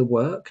yourself to the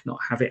work, not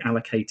have it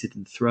allocated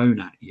and thrown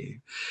at you,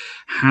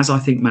 has, I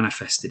think,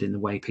 manifested in the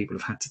way people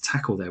have had to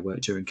tackle their work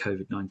during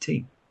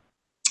COVID-19.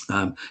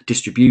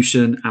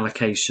 Distribution,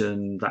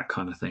 allocation, that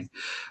kind of thing.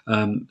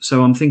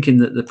 So I'm thinking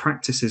that the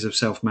practices of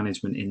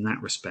self-management in that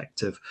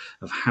respect of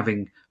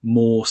having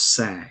more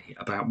say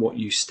about what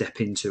you step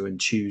into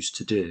and choose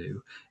to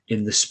do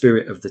in the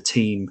spirit of the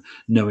team,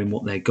 knowing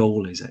what their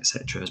goal is,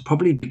 etc., has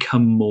probably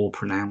become more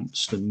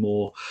pronounced and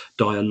more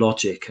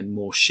dialogic and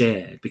more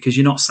shared, because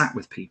you're not sat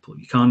with people.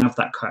 You can't have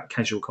that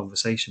casual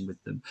conversation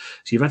with them.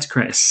 So you've had to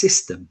create a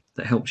system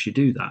that helps you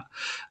do that.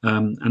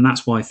 And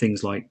that's why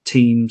things like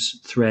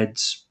Teams,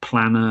 Threads,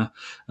 Planner,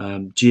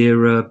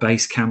 Jira,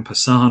 Basecamp,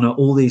 Asana,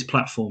 all these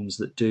platforms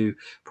that do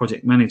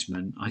project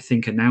management, I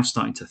think are now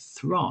starting to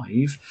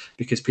thrive,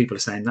 because people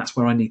are saying that's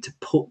where I need to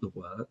put the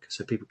work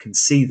so people can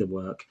see the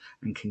work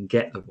and can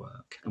get the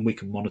work, and we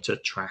can monitor,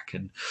 track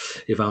and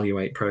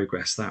evaluate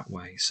progress that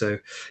way. So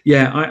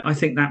yeah, I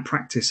think that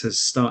practice has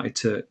started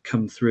to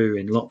come through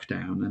in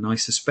lockdown, and I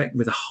suspect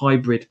with a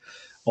hybrid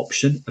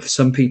option of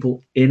some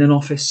people in an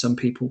office, some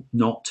people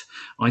not,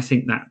 I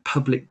think that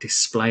public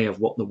display of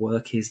what the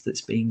work is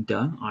that's being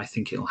done, I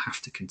think it'll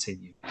have to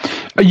continue.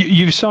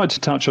 You've started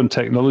to touch on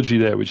technology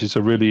there, which is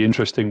a really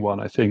interesting one.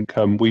 I think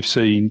we've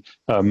seen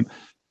the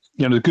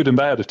good and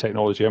bad of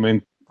technology. I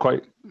mean,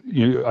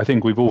 I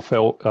think we've all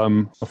felt,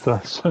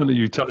 certainly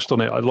you touched on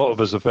it, a lot of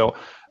us have felt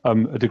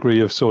a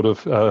degree of sort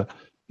of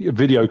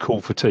video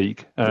call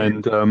fatigue,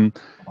 and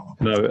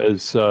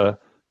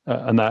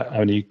and that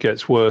only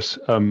gets worse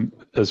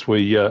as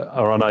we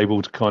are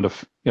unable to kind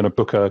of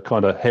book a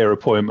kind of hair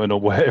appointment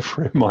or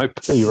whatever it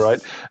might be,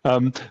 right?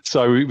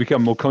 So we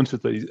become more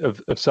conscious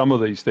of some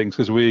of these things,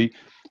 because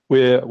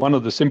we're one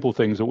of the simple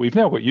things that we've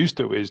now got used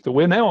to is that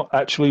we're now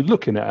actually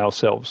looking at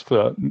ourselves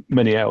for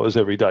many hours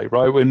every day,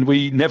 right? When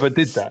we never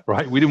did that,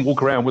 right? We didn't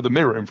walk around with a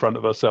mirror in front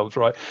of ourselves,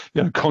 right?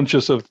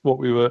 Conscious of what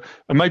we were,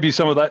 and maybe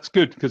some of that's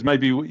good, because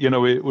maybe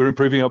we're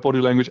improving our body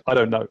language. I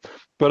don't know,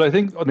 but I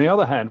think on the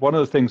other hand, one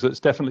of the things that's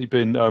definitely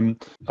been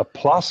a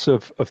plus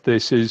of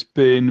this has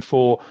been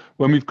for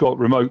when we've got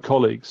remote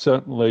colleagues.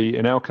 Certainly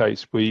in our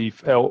case,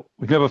 we've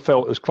never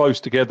felt as close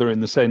together in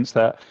the sense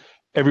that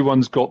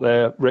everyone's got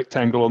their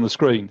rectangle on the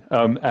screen.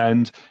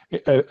 And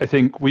I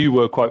think we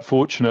were quite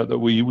fortunate that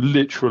we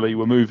literally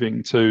were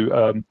moving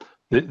to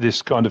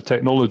this kind of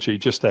technology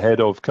just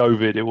ahead of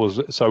COVID. It was,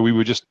 so we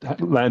were just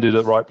landed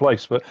at the right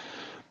place. But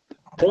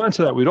prior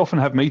to that, we'd often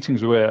have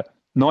meetings where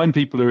 9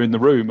 people are in the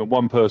room and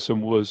one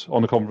person was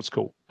on a conference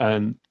call,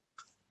 and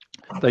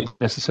they didn't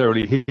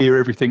necessarily hear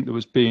everything that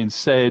was being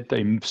said.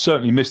 They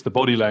certainly missed the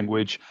body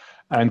language,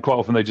 and quite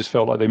often they just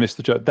felt like they missed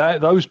the joke.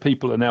 Those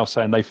people are now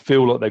saying they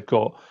feel like they've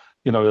got,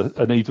 you know,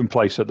 an even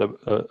place at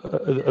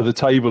the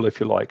table, if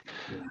you like.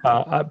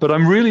 But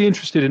I'm really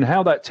interested in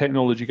how that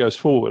technology goes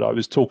forward. I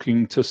was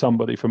talking to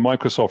somebody from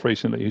Microsoft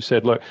recently who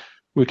said, look,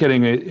 we're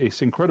getting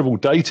this incredible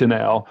data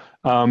now.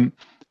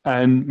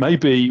 And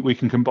maybe we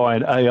can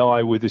combine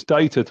AI with this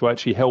data to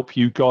actually help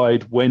you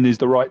guide when is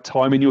the right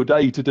time in your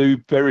day to do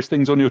various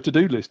things on your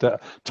to-do list. At a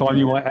time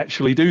you might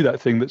actually do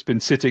that thing that's been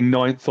sitting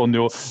ninth on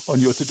your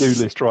to-do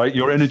list, right?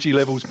 Your energy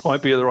levels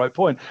might be at the right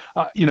point.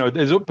 You know,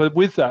 but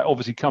with that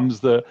obviously comes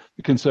the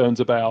concerns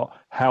about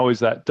how is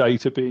that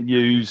data being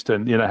used,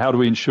 and you know, how do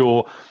we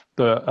ensure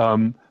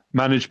that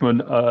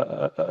management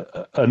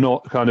are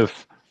not kind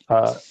of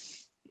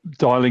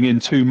dialing in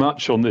too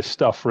much on this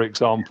stuff, for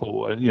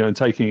example, and you know, and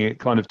taking it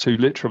kind of too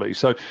literally.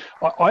 So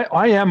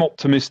I am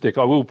optimistic.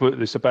 I will put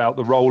this about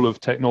the role of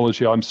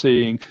technology. I'm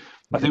seeing,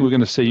 I think we're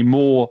going to see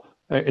more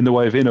in the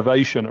way of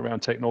innovation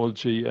around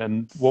technology,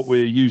 and what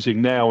we're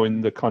using now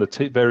in the kind of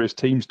various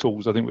Teams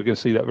tools. I think we're going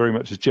to see that very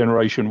much as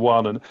generation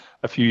 1, and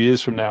a few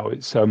years from now,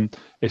 it's going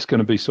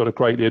to be sort of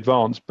greatly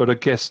advanced. But I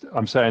guess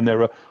I'm saying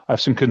I have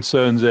some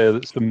concerns there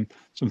that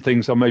some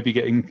things I may be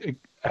getting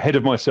ahead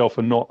of myself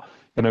and not.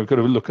 You know, we've got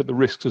to look at the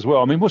risks as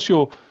well. I mean, what's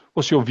your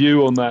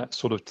view on that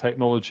sort of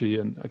technology?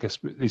 And I guess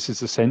this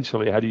is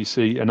essentially, how do you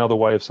see, another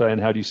way of saying,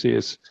 how do you see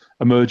us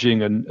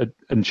emerging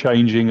and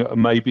changing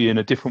maybe in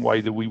a different way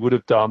than we would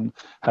have done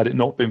had it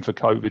not been for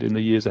COVID in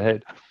the years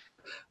ahead?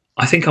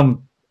 I think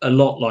I'm a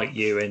lot like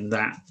you in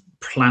that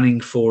planning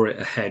for it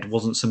ahead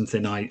wasn't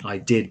something I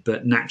did,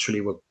 but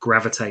naturally we're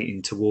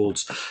gravitating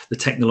towards the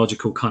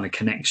technological kind of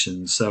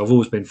connections. So I've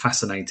always been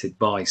fascinated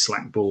by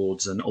Slack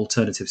boards and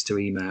alternatives to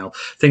email,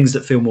 things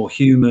that feel more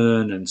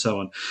human and so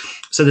on.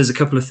 So there's a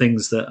couple of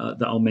things that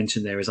I'll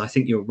mention there. Is I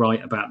think you're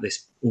right about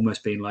this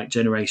almost being like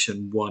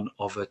generation 1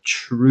 of a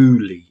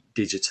truly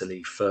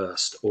digitally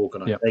first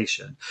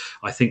organization. Yep.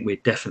 I think we're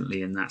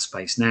definitely in that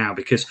space now,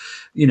 because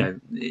you know,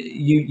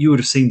 you would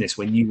have seen this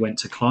when you went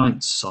to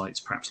client sites,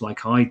 perhaps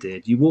like I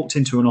did. You walked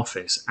into an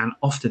office and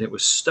often it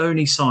was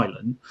stony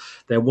silent.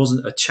 There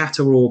wasn't a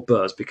chatter or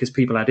buzz because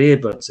people had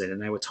earbuds in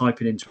and they were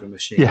typing into a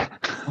machine. Yeah.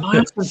 And I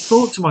often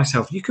thought to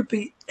myself, you could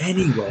be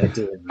anywhere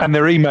doing that. And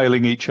they're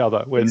emailing each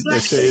other when they're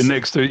sitting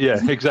next to, yeah,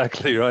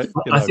 exactly, right.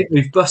 I think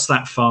we've bust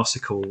that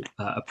farcical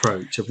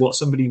approach of what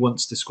somebody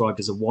once described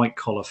as a white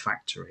collar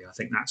factory. I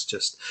think that's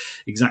just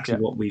exactly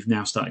what we've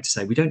now started to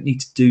say. We don't need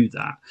to do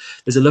that.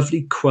 There's a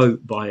lovely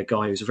quote by a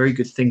guy who's a very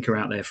good thinker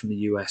out there from the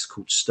US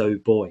called Stowe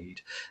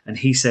Boyd. And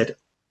he said,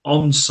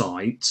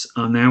 on-site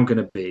are now going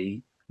to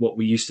be what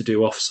we used to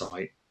do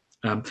off-site.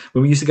 When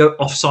we used to go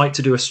off-site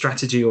to do a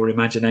strategy or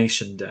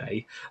imagination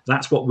day,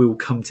 that's what we will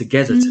come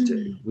together to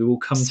do. We will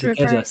come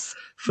together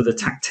for the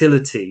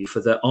tactility,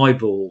 for the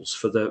eyeballs,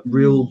 for the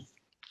real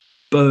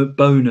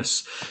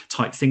bonus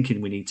type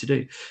thinking we need to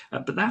do.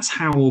 But that's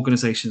how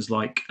organizations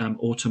like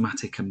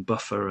Automatic and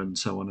Buffer and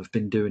so on have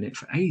been doing it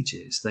for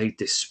ages. They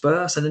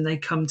disperse and then they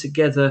come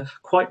together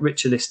quite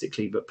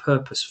ritualistically but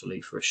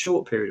purposefully for a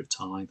short period of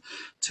time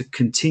to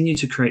continue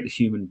to create the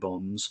human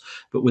bonds,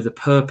 but with a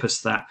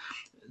purpose that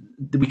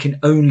we can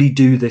only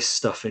do this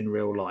stuff in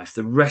real life.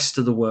 The rest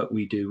of the work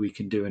we do, we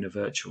can do in a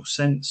virtual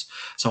sense.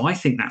 So I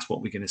think that's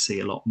what we're going to see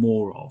a lot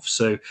more of.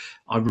 So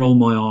I roll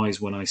my eyes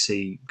when I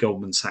see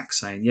Goldman Sachs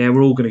saying, yeah,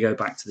 we're all going to go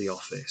back to the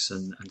office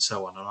and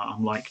so on. And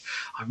I'm like,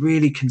 I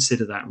really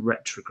consider that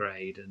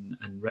retrograde and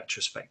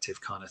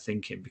retrospective kind of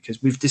thinking,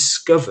 because we've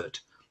discovered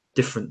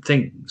different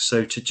things.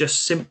 So to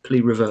just simply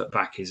revert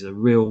back is a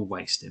real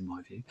waste in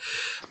my view.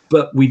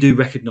 But we do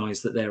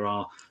recognise that there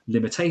are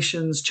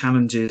limitations,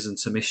 challenges, and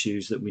some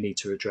issues that we need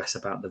to address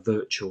about the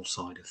virtual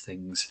side of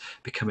things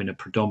becoming a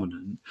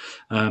predominant.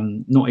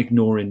 Not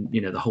ignoring,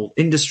 you know, the whole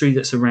industry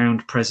that's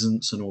around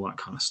presence and all that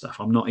kind of stuff.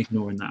 I'm not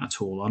ignoring that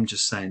at all. I'm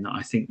just saying that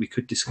I think we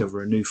could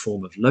discover a new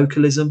form of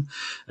localism,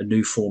 a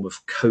new form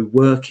of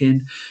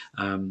co-working.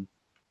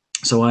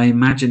 So I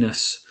imagine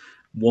us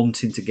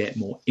wanting to get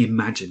more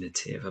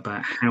imaginative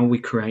about how we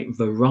create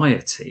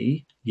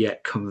variety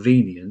yet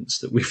convenience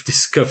that we've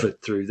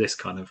discovered through this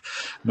kind of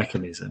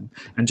mechanism,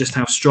 and just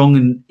how strong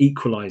and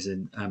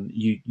equalizing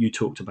you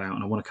talked about.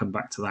 And I want to come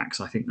back to that because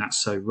I think that's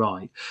so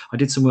right. I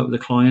did some work with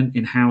a client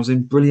in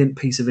housing, brilliant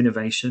piece of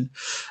innovation,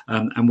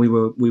 and we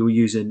were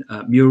using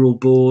mural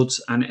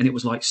boards, and it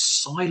was like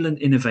silent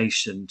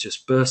innovation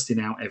just bursting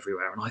out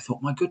everywhere. And I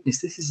thought, my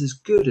goodness, this is as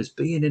good as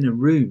being in a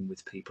room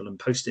with people and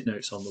post-it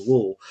notes on the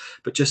wall,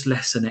 but just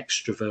less an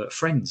extrovert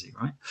frenzy,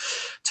 right?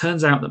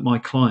 Turns out that my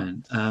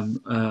client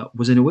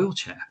was in a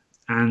wheelchair,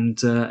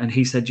 and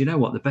he said, you know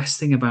what, the best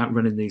thing about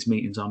running these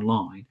meetings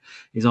online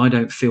is I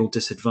don't feel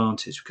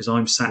disadvantaged because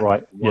I'm sat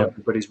Right. while Yeah.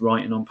 everybody's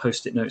writing on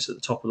post-it notes at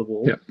the top of the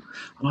wall. Yeah.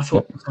 And I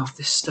thought, oh,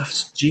 this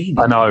stuff's genius.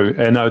 I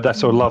know.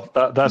 That's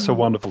that's a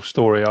wonderful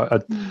story.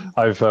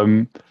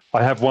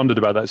 I have wondered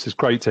about that. It's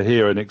great to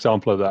hear an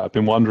example of that. I've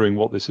been wondering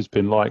what this has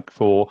been like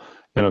for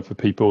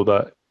people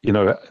that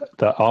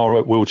that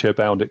are wheelchair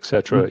bound,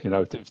 etc.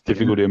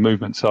 Difficulty in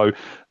movement. So,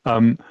 I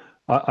mean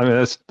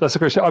that's a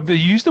great. I've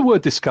used the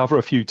word discover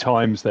a few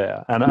times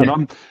there, and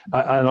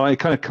I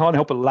kind of can't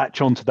help but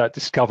latch onto that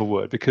discover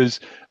word because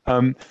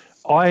I'm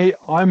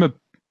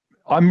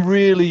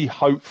really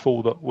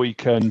hopeful that we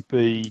can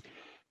be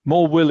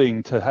more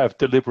willing to have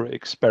deliberate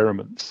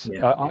experiments.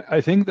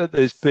 I think that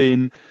there's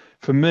been,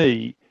 for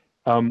me,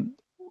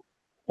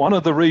 one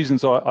of the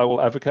reasons I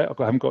will advocate,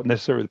 I haven't got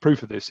necessarily the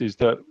proof of this, is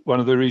that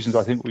one of the reasons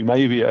I think we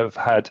maybe have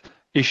had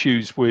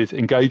issues with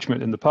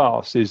engagement in the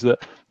past is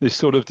that this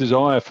sort of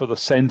desire for the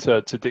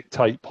centre to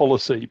dictate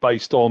policy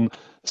based on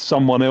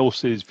someone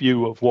else's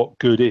view of what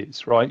good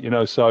is, right?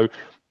 So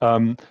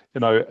I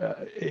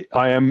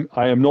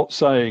am not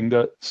saying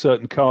that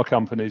certain car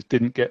companies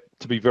didn't get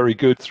to be very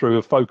good through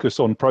a focus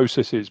on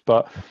processes,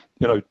 but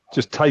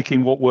just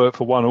taking what worked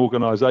for one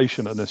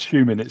organisation and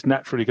assuming it's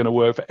naturally going to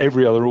work for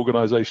every other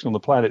organisation on the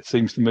planet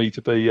seems to me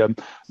to be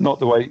not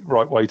the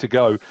right way to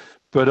go.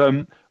 But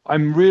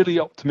I'm really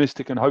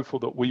optimistic and hopeful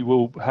that we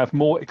will have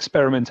more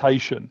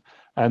experimentation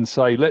and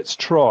say, let's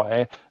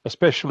try,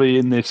 especially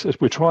in this, as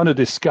we're trying to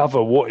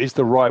discover what is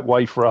the right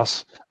way for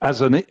us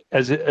as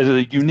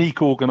a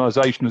unique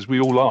organisation, as we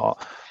all are,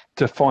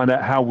 to find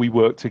out how we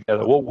work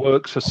together, what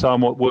works for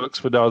some, what works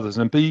for others,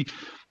 and be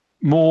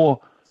more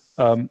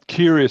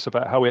curious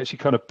about how we actually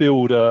kind of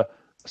build a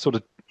sort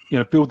of,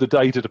 build the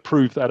data to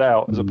prove that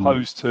out, as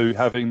opposed to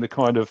having the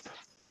kind of,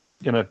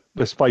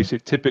 let's face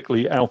it,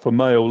 typically alpha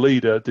male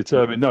leader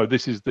determine, no,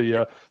 this is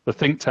the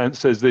think tank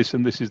says this,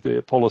 and this is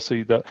the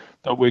policy that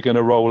we're going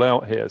to roll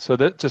out here. So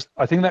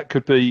I think that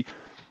could be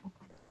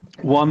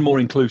one, more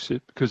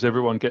inclusive because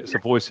everyone gets a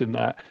voice in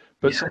that.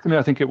 But secondly,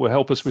 I think it will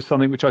help us with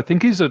something which I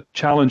think is a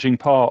challenging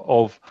part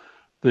of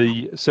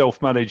the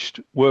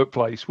self-managed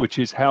workplace, which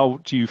is how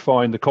do you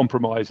find the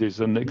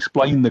compromises and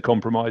explain the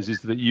compromises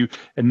that you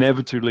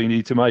inevitably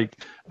need to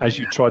make as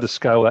you try to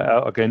scale that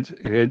out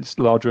against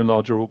larger and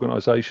larger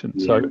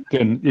organizations. So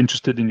again,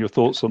 interested in your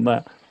thoughts on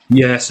that.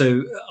 Yeah,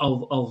 so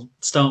I'll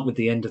start with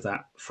the end of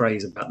that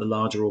phrase about the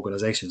larger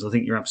organisations. I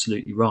think you're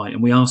absolutely right.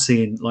 And we are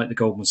seeing, like the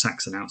Goldman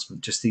Sachs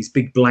announcement, just these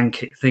big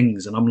blanket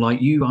things. And I'm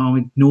like, you are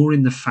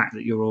ignoring the fact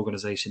that your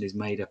organisation is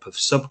made up of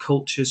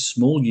subcultures,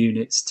 small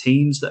units,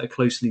 teams that are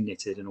closely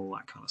knitted and all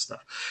that kind of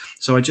stuff.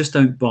 So I just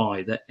don't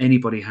buy that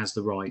anybody has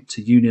the right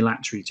to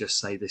unilaterally just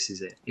say this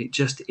is it. It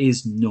just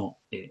is not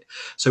it.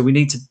 So we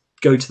need to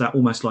go to that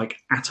almost like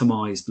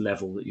atomized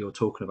level that you're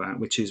talking about,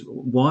 which is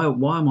why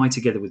am I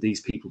together with these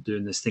people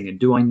doing this thing? And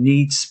do I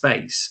need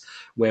space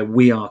where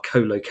we are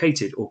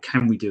co-located, or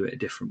can we do it a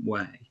different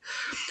way?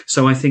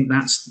 So I think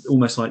that's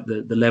almost like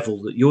the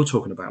level that you're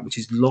talking about, which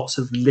is lots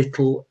of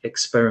little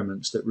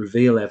experiments that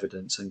reveal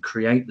evidence and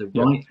create the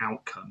right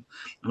outcome.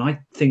 And I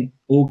think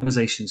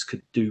organizations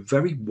could do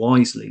very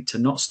wisely to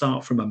not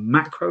start from a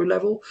macro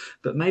level,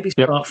 but maybe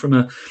start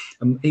from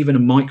even a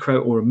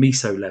micro or a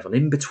meso level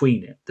in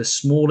between it, the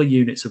smaller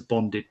units of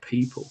bonded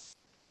people.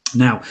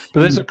 Now,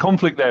 but there's a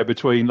conflict there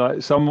between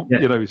like some,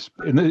 in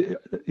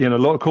a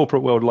lot of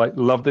corporate world, like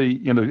love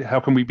the, how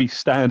can we be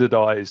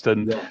standardized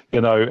and,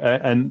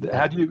 and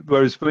how do you,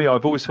 whereas for me,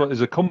 I've always thought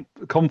there's a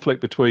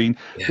conflict between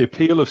the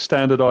appeal of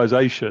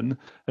standardization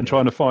and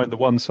trying to find the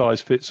one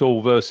size fits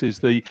all versus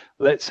the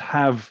let's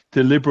have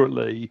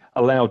deliberately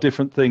allow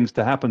different things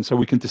to happen so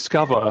we can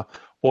discover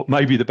what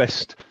may be the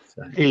best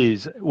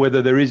is,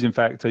 whether there is in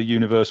fact a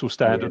universal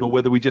standard or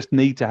whether we just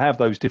need to have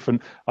those different,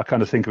 I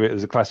kind of think of it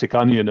as a classic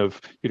onion of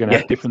you're going to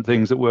have different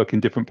things that work in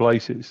different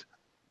places.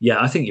 Yeah,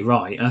 I think you're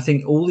right. I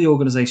think all the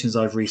organizations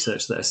I've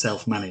researched that are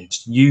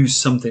self-managed use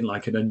something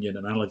like an onion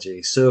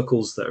analogy,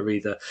 circles that are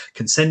either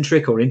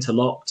concentric or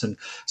interlocked. And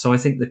so I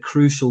think the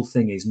crucial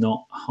thing is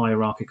not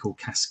hierarchical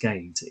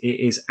cascades.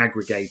 It is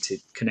aggregated,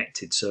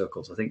 connected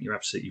circles. I think you're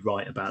absolutely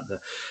right about the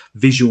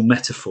visual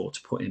metaphor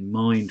to put in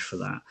mind for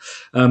that.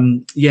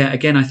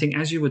 Again, I think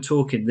as you were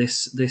talking,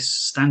 this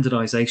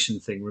standardization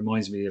thing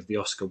reminds me of the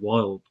Oscar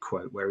Wilde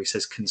quote where he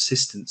says,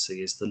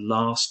 consistency is the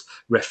last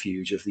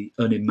refuge of the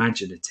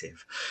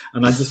unimaginative.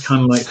 And I just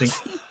kind of like think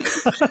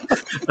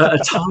at a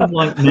time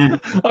like now,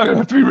 I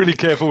have to be really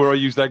careful where I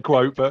use that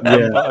quote, but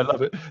I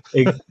love it.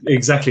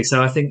 Exactly.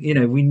 So I think,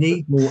 we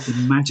need more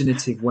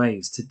imaginative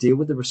ways to deal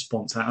with the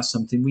response out of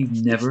something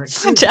we've never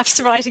experienced. Jeff's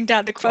writing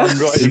down the quote. I'm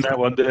writing that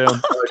one down.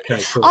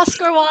 Okay, cool.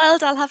 Oscar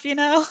Wilde, I'll have you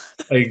know.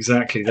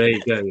 Exactly. There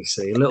you go. You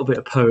see, a little bit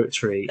of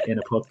poetry in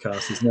a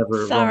podcast is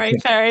never a Sorry, wrong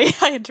thing. Perry,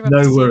 I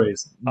interrupted No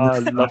worries. I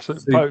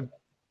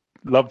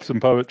love some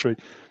poetry.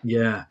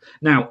 Yeah.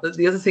 Now,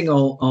 the other thing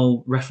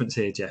I'll reference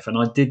here, Jeff, and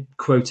I did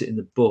quote it in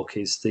the book,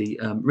 is the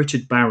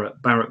Richard Barrett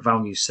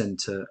Value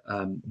Centre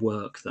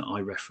work that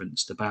I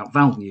referenced about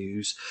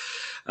values.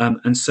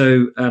 And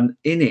so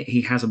in it,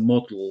 he has a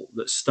model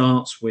that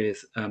starts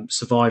with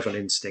survival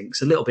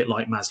instincts, a little bit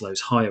like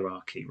Maslow's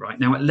hierarchy, right?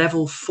 Now, at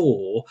level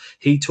 4,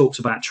 he talks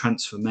about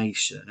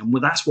transformation. And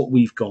that's what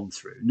we've gone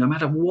through. No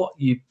matter what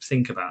you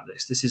think about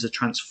this is a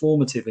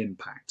transformative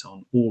impact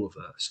on all of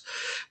us.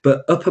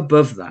 But up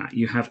above that,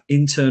 you have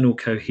internal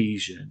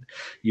cohesion.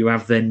 You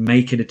have then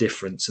making a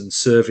difference and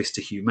service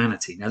to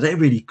humanity. Now, they're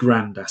really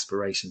grand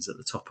aspirations at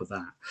the top of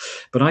that.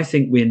 But I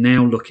think we're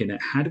now looking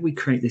at how do we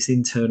create this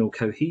internal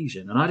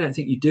cohesion? And I don't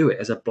think you do it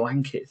as a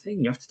blanket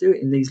thing. You have to do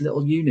it in these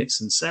little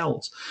units and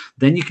cells.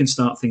 Then you can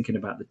start thinking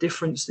about the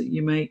difference that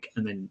you make,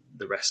 and then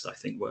the rest, I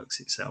think, works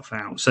itself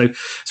out. So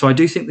I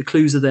do think the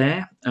clues are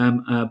there,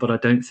 but I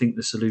don't think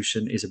the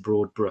solution is a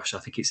broad brush. I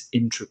think it's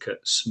intricate,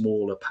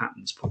 smaller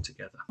patterns put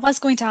together. I was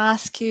going to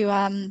ask you,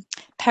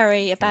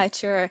 Perry,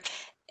 about your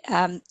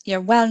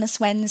Wellness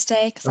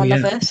Wednesday, because I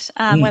love it.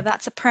 Whether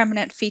that's a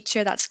permanent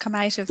feature that's come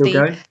out of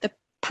the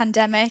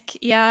pandemic.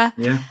 Yeah.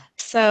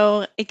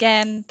 So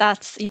again,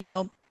 that's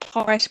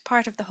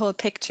part of the whole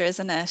picture,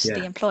 isn't it?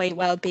 The employee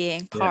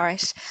well-being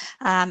part,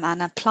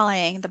 and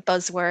applying the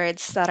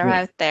buzzwords that are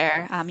out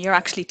there. You're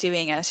actually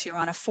doing it. You're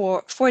on a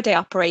four-day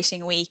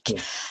operating week.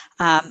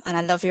 And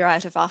I love your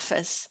out of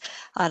office.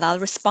 And I'll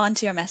respond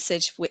to your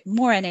message with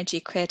more energy,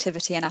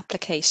 creativity, and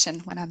application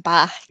when I'm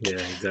back. Yeah,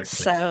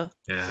 exactly.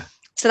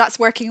 So that's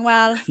working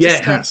well. Yeah,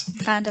 it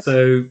has.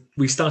 So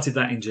we started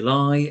that in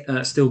July,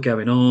 still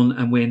going on,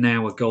 and we're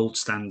now a gold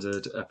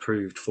standard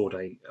approved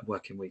 4-day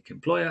working week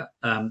employer.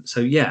 So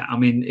yeah, I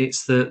mean,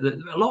 it's a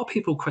lot of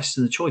people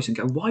question the choice and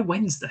go, why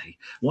Wednesday?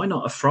 Why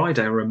not a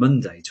Friday or a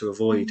Monday to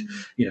avoid,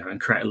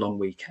 and create a long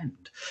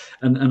weekend?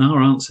 And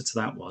our answer to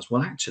that was,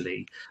 well,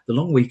 actually, the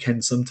long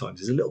weekend sometimes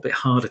is a little bit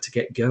harder to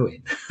get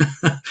going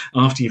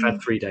after you've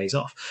had 3 days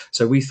off.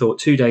 So we thought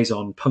 2 days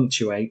on,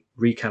 punctuate,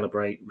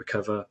 recalibrate,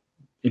 recover.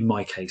 In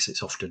my case,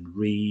 it's often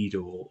read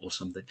or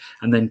something,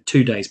 and then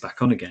 2 days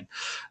back on again.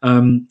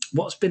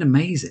 What's been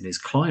amazing is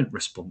client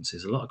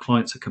responses. A lot of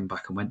clients have come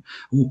back and went,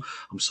 "Oh,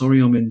 I'm sorry,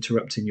 I'm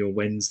interrupting your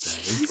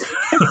Wednesday."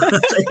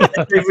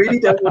 They really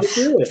don't want to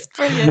do it.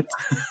 Brilliant.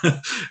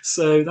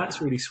 So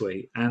that's really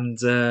sweet,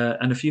 and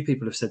a few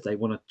people have said they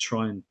want to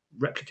try and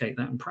replicate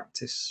that and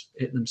practice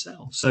it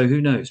themselves. So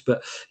who knows?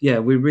 But yeah,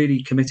 we're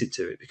really committed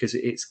to it because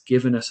it's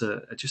given us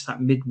just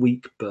that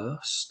midweek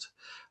burst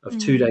of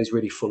 2 days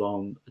really full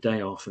on, a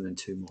day off, and then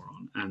 2 more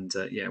on. And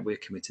we're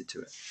committed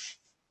to it.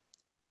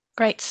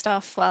 Great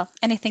stuff. Well,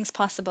 anything's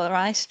possible,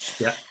 right?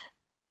 Yeah.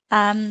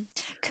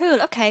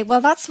 Cool. Okay.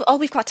 Well, that's all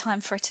we've got time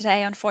for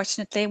today.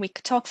 Unfortunately, we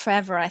could talk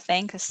forever. I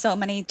think there's so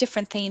many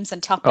different themes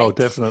and topics. Oh,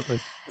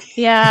 definitely.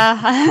 Yeah.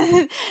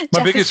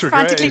 My biggest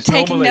regret is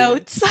taking normally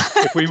notes.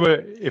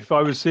 if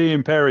I was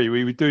seeing Perry,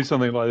 we would do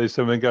something like this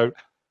and then go,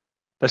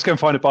 let's go and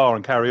find a bar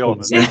and carry on.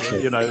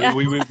 Exactly. And,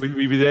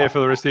 we'd be there for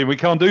the rest of the day. We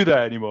can't do that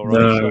anymore,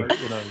 right?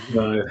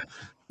 No.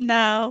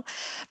 No,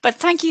 but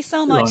thank you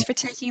so much for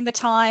taking the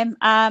time.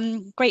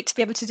 Great to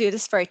be able to do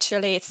this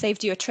virtually. It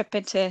saved you a trip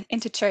into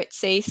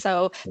Chertsey,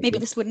 so maybe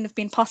this wouldn't have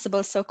been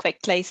possible so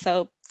quickly.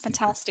 So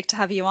fantastic to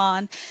have you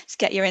on to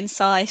get your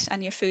insight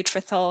and your food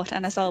for thought.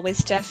 And as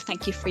always, Jeff,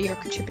 thank you for your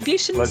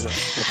contributions. Pleasure.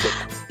 See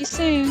you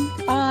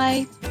soon.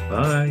 Bye.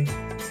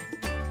 Bye.